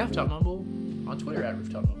Instagram at Rooftop Mumble, on Twitter at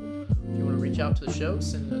Rooftop Mumble. If you want to reach out to the show,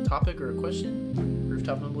 send a topic or a question,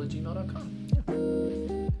 rooftopmumble@gmail.com. Yeah.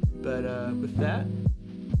 But with that,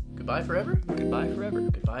 goodbye forever. Goodbye forever.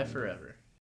 Goodbye forever.